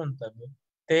letras juntas, ¿no?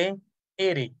 T,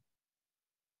 R.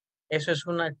 Eso es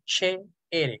una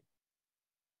Ch-R.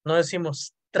 No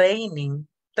decimos training,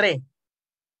 tre,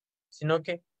 sino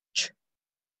que ch,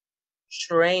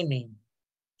 training,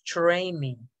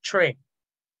 training, tre,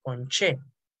 con che,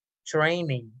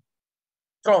 training,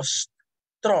 trust,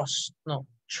 no,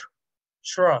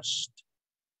 trust,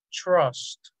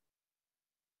 trust.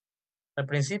 Al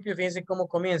principio, fíjense cómo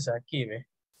comienza aquí, ¿ve?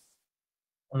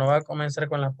 Uno va a comenzar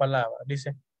con las palabras.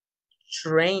 Dice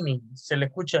training. Se le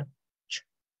escucha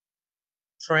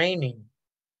training.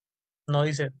 No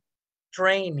dice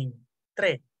training.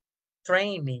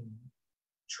 Training.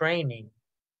 Training.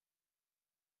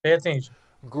 Pay attention.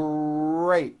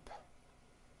 Grape.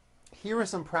 Here are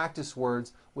some practice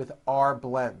words with R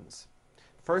blends.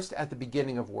 First, at the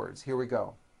beginning of words. Here we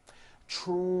go.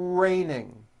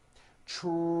 Training,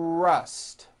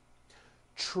 trust,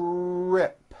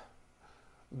 trip,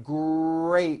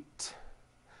 great,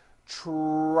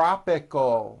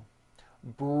 tropical,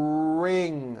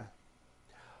 bring,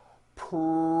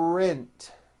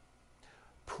 print,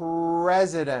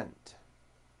 president,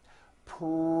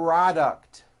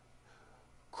 product,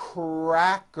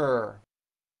 cracker,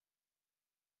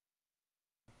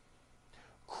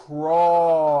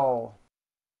 crawl,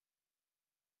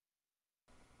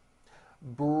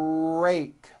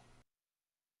 break.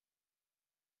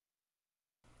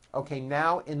 Okay,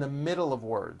 now in the middle of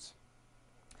words.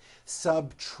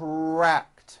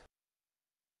 Subtract,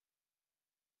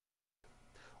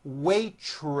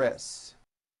 waitress,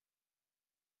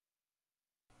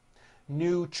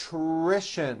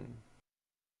 nutrition,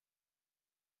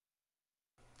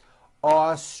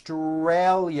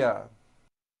 Australia,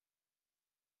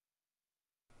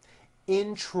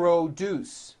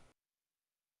 introduce,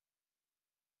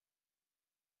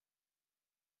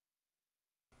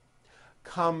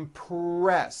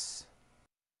 compress,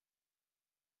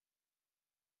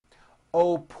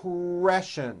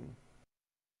 oppression,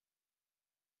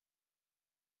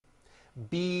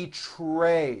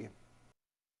 betray.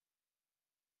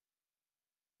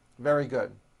 Very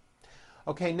good.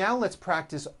 Okay, now let's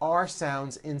practice R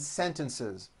sounds in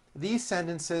sentences. These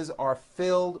sentences are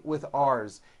filled with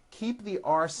R's. Keep the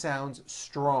R sounds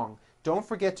strong. Don't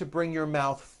forget to bring your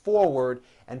mouth forward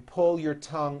and pull your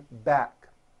tongue back.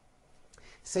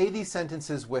 Say these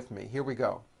sentences with me. Here we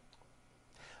go.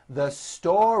 The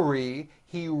story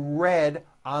he read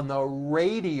on the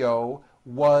radio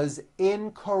was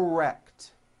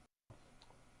incorrect.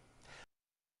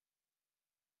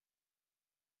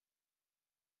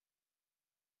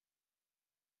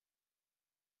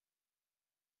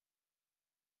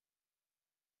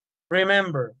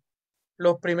 Remember,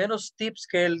 los primeros tips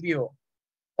que él dio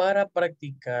para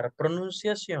practicar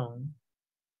pronunciación,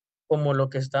 como lo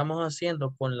que estamos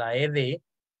haciendo con la ED,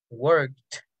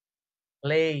 worked,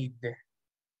 played,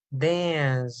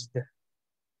 danced,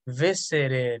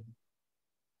 visited,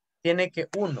 tiene que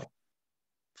uno,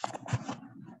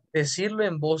 decirlo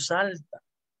en voz alta.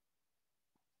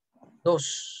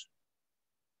 2,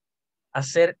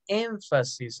 hacer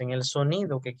énfasis en el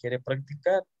sonido que quiere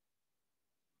practicar.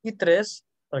 Y 3,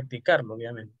 practicarlo,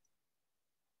 obviamente.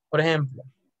 Por ejemplo,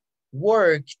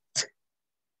 worked,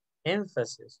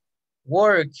 énfasis.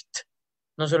 Worked,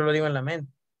 no se lo digo en la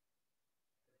mente.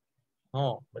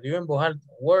 No, lo digo en voz alta.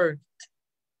 Worked,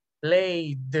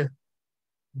 played,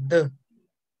 the.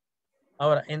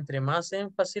 Ahora, entre más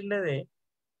énfasis le dé,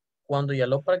 cuando ya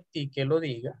lo practique, lo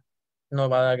diga, no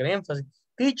va a dar énfasis.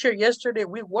 Teacher, yesterday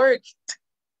we worked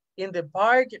in the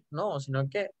park. No, sino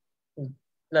que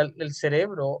el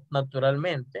cerebro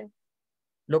naturalmente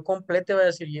lo complete va a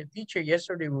decir, teacher,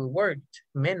 yesterday we worked.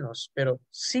 Menos, pero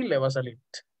sí le va a salir.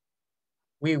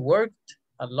 We worked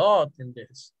a lot in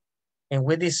this. And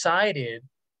we decided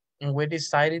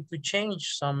to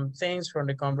change some things from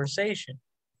the conversation.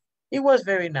 It was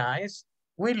very nice.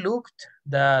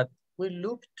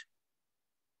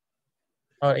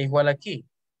 Ahora, igual aquí.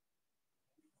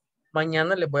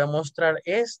 Mañana les voy a mostrar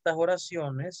estas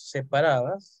oraciones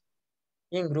separadas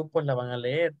y en grupos la van a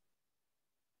leer.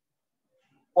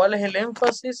 ¿Cuál es el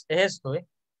énfasis? Es esto, ¿eh?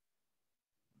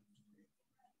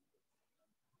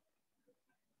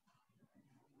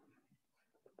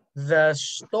 The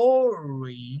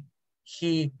story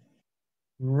he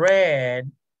read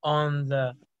on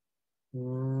the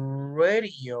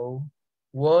radio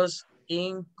was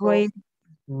incorrect.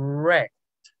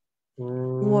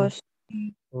 Was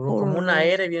Como una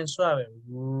R bien suave.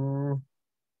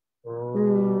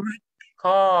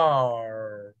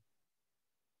 Car.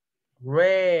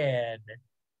 Red.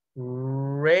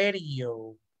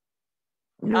 Radio.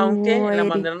 Aunque en la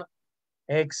manera...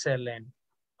 Excelente.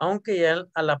 Aunque ya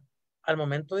al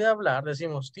momento de hablar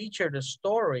decimos, teacher, the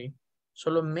story,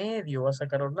 solo medio va a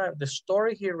sacar hablar. The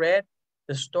story he read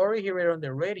on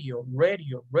the radio,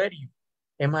 radio.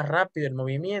 Es más rápido el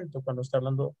movimiento cuando está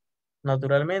hablando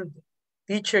naturalmente.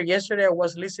 Teacher, yesterday I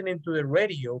was listening to the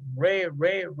radio,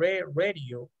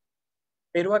 radio.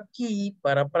 Pero aquí,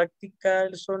 para practicar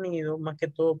el sonido, más que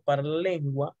todo para la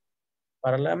lengua,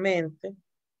 para la mente,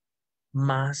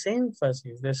 más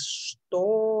énfasis. The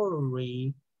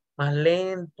story, más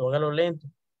lento, hágalo lento.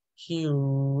 He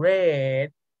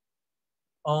read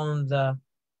on the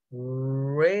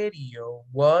radio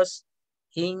was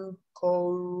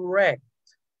incorrect.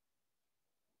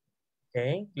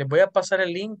 Ok, les voy a pasar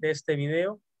el link de este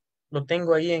video. Lo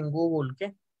tengo ahí en Google,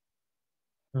 ¿qué?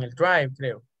 En el Drive,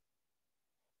 creo.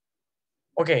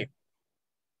 Ok.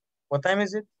 What time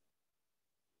is it?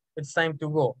 It's time to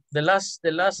go. The last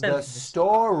The sentence.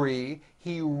 story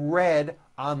he read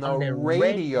on the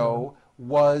radio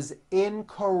was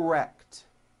incorrect.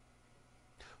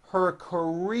 Her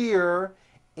career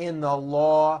in the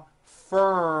law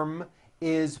firm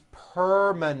is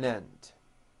permanent.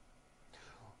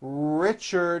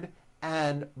 Richard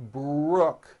and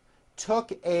Brooke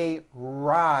took a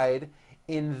ride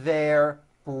in their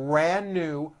brand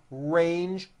new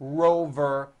Range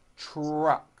Rover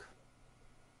truck.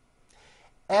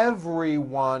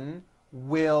 Everyone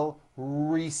will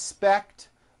respect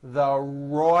the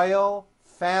royal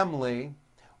family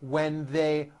when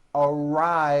they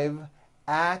arrive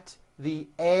at the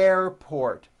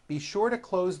airport. Be sure to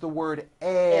close the word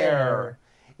air.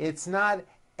 It's not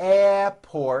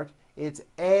airport, it's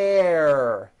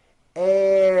air.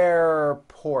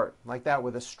 Airport. Like that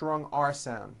with a strong R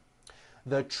sound.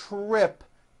 The trip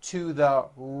to the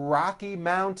Rocky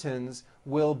Mountains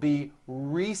will be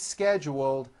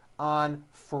rescheduled on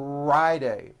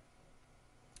Friday.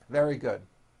 Very good.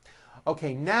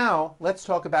 Okay, now let's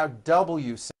talk about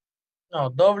W. No,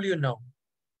 W no.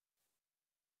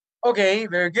 Okay,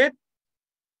 very good.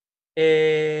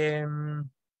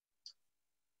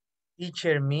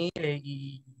 Teacher, mire,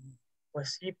 y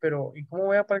pues sí, pero ¿y cómo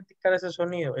voy a practicar ese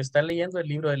sonido? Está leyendo el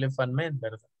libro de Elephant Man,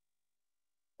 ¿verdad?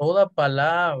 Toda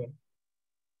palabra.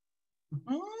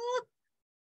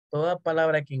 Toda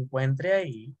palabra que encuentre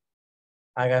ahí,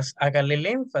 hágale el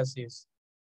énfasis.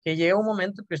 Que llega un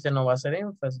momento que usted no va a hacer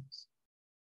énfasis.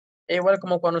 Es igual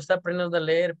como cuando está aprendiendo a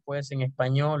leer, pues, en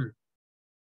español.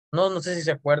 No sé si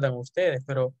se acuerdan ustedes,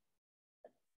 pero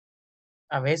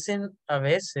a veces,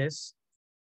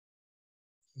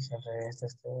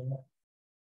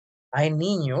 hay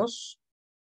niños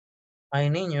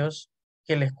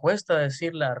que les cuesta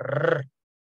decir la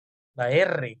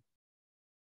R.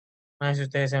 No sé si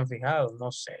ustedes se han fijado,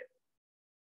 no sé.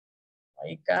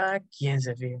 Ahí cada quien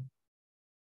se fija.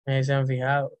 Se han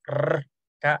fijado.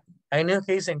 Hay niños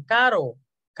que dicen caro,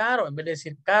 en vez de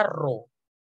decir carro.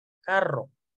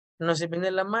 No se viene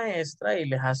la maestra y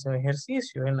les hace un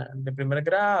ejercicio de primer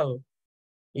grado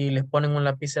y les ponen un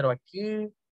lapicero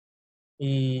aquí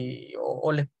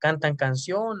o les cantan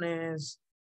canciones.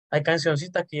 Hay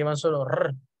cancioncitas que llevan solo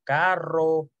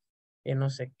carro, no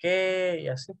sé qué y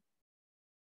así.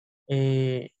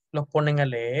 Los ponen a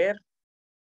leer.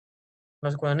 No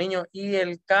sé cuando niños. Y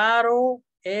el carro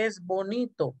es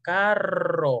bonito.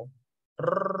 Carro.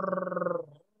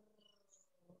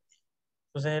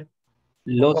 Entonces,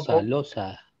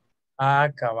 Losa.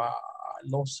 Acaba.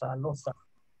 Losa.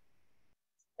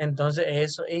 Entonces,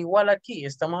 eso es igual aquí.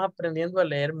 Estamos aprendiendo a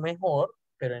leer mejor,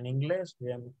 pero en inglés,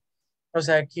 obviamente. O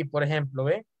sea, aquí, por ejemplo,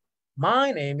 ¿ve?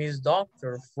 My name is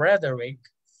Dr. Frederick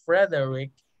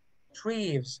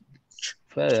Treves.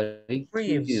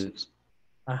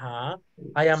 Ajá.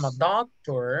 I am a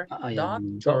doctor.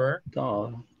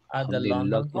 At the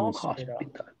London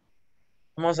Hospital.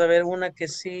 Vamos a ver una que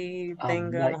sí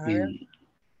tenga. Vamos a ver.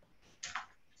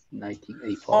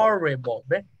 1984. Horrible,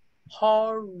 ¿ve?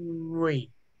 Horrible.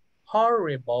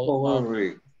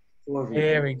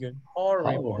 Very good.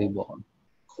 Horrible.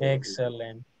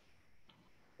 Excellent.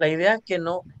 La idea es que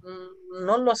no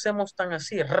lo hacemos tan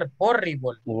así.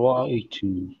 Horrible.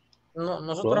 No,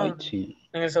 nosotros en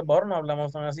El Salvador no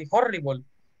hablamos tan así. Horrible.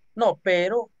 No,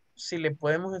 pero si le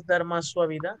podemos dar más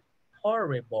suavidad.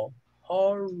 Horrible.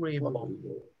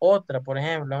 Otra, por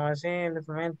ejemplo, vamos a decir,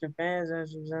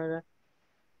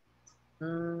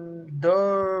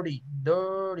 dirty.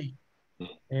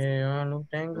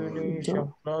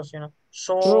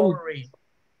 Sorry.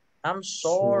 I'm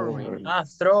sorry.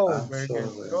 Throw. Very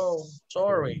good. Throw.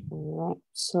 Sorry.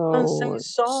 Don't say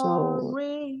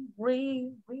sorry.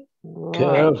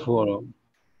 Careful.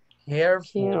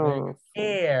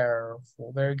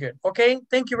 Careful. Very good. Okay.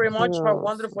 Thank you very much. Have a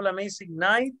wonderful, amazing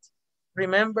night.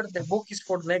 Remember, the book is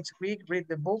for next week. Read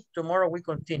the book. Tomorrow we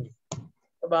continue.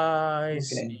 Bye-bye.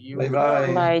 See you.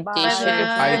 Bye, teacher.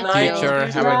 Bye, teacher.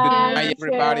 Have a good night,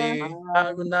 everybody.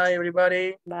 Good night,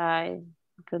 everybody. Bye.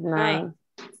 Good night.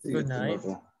 Good night.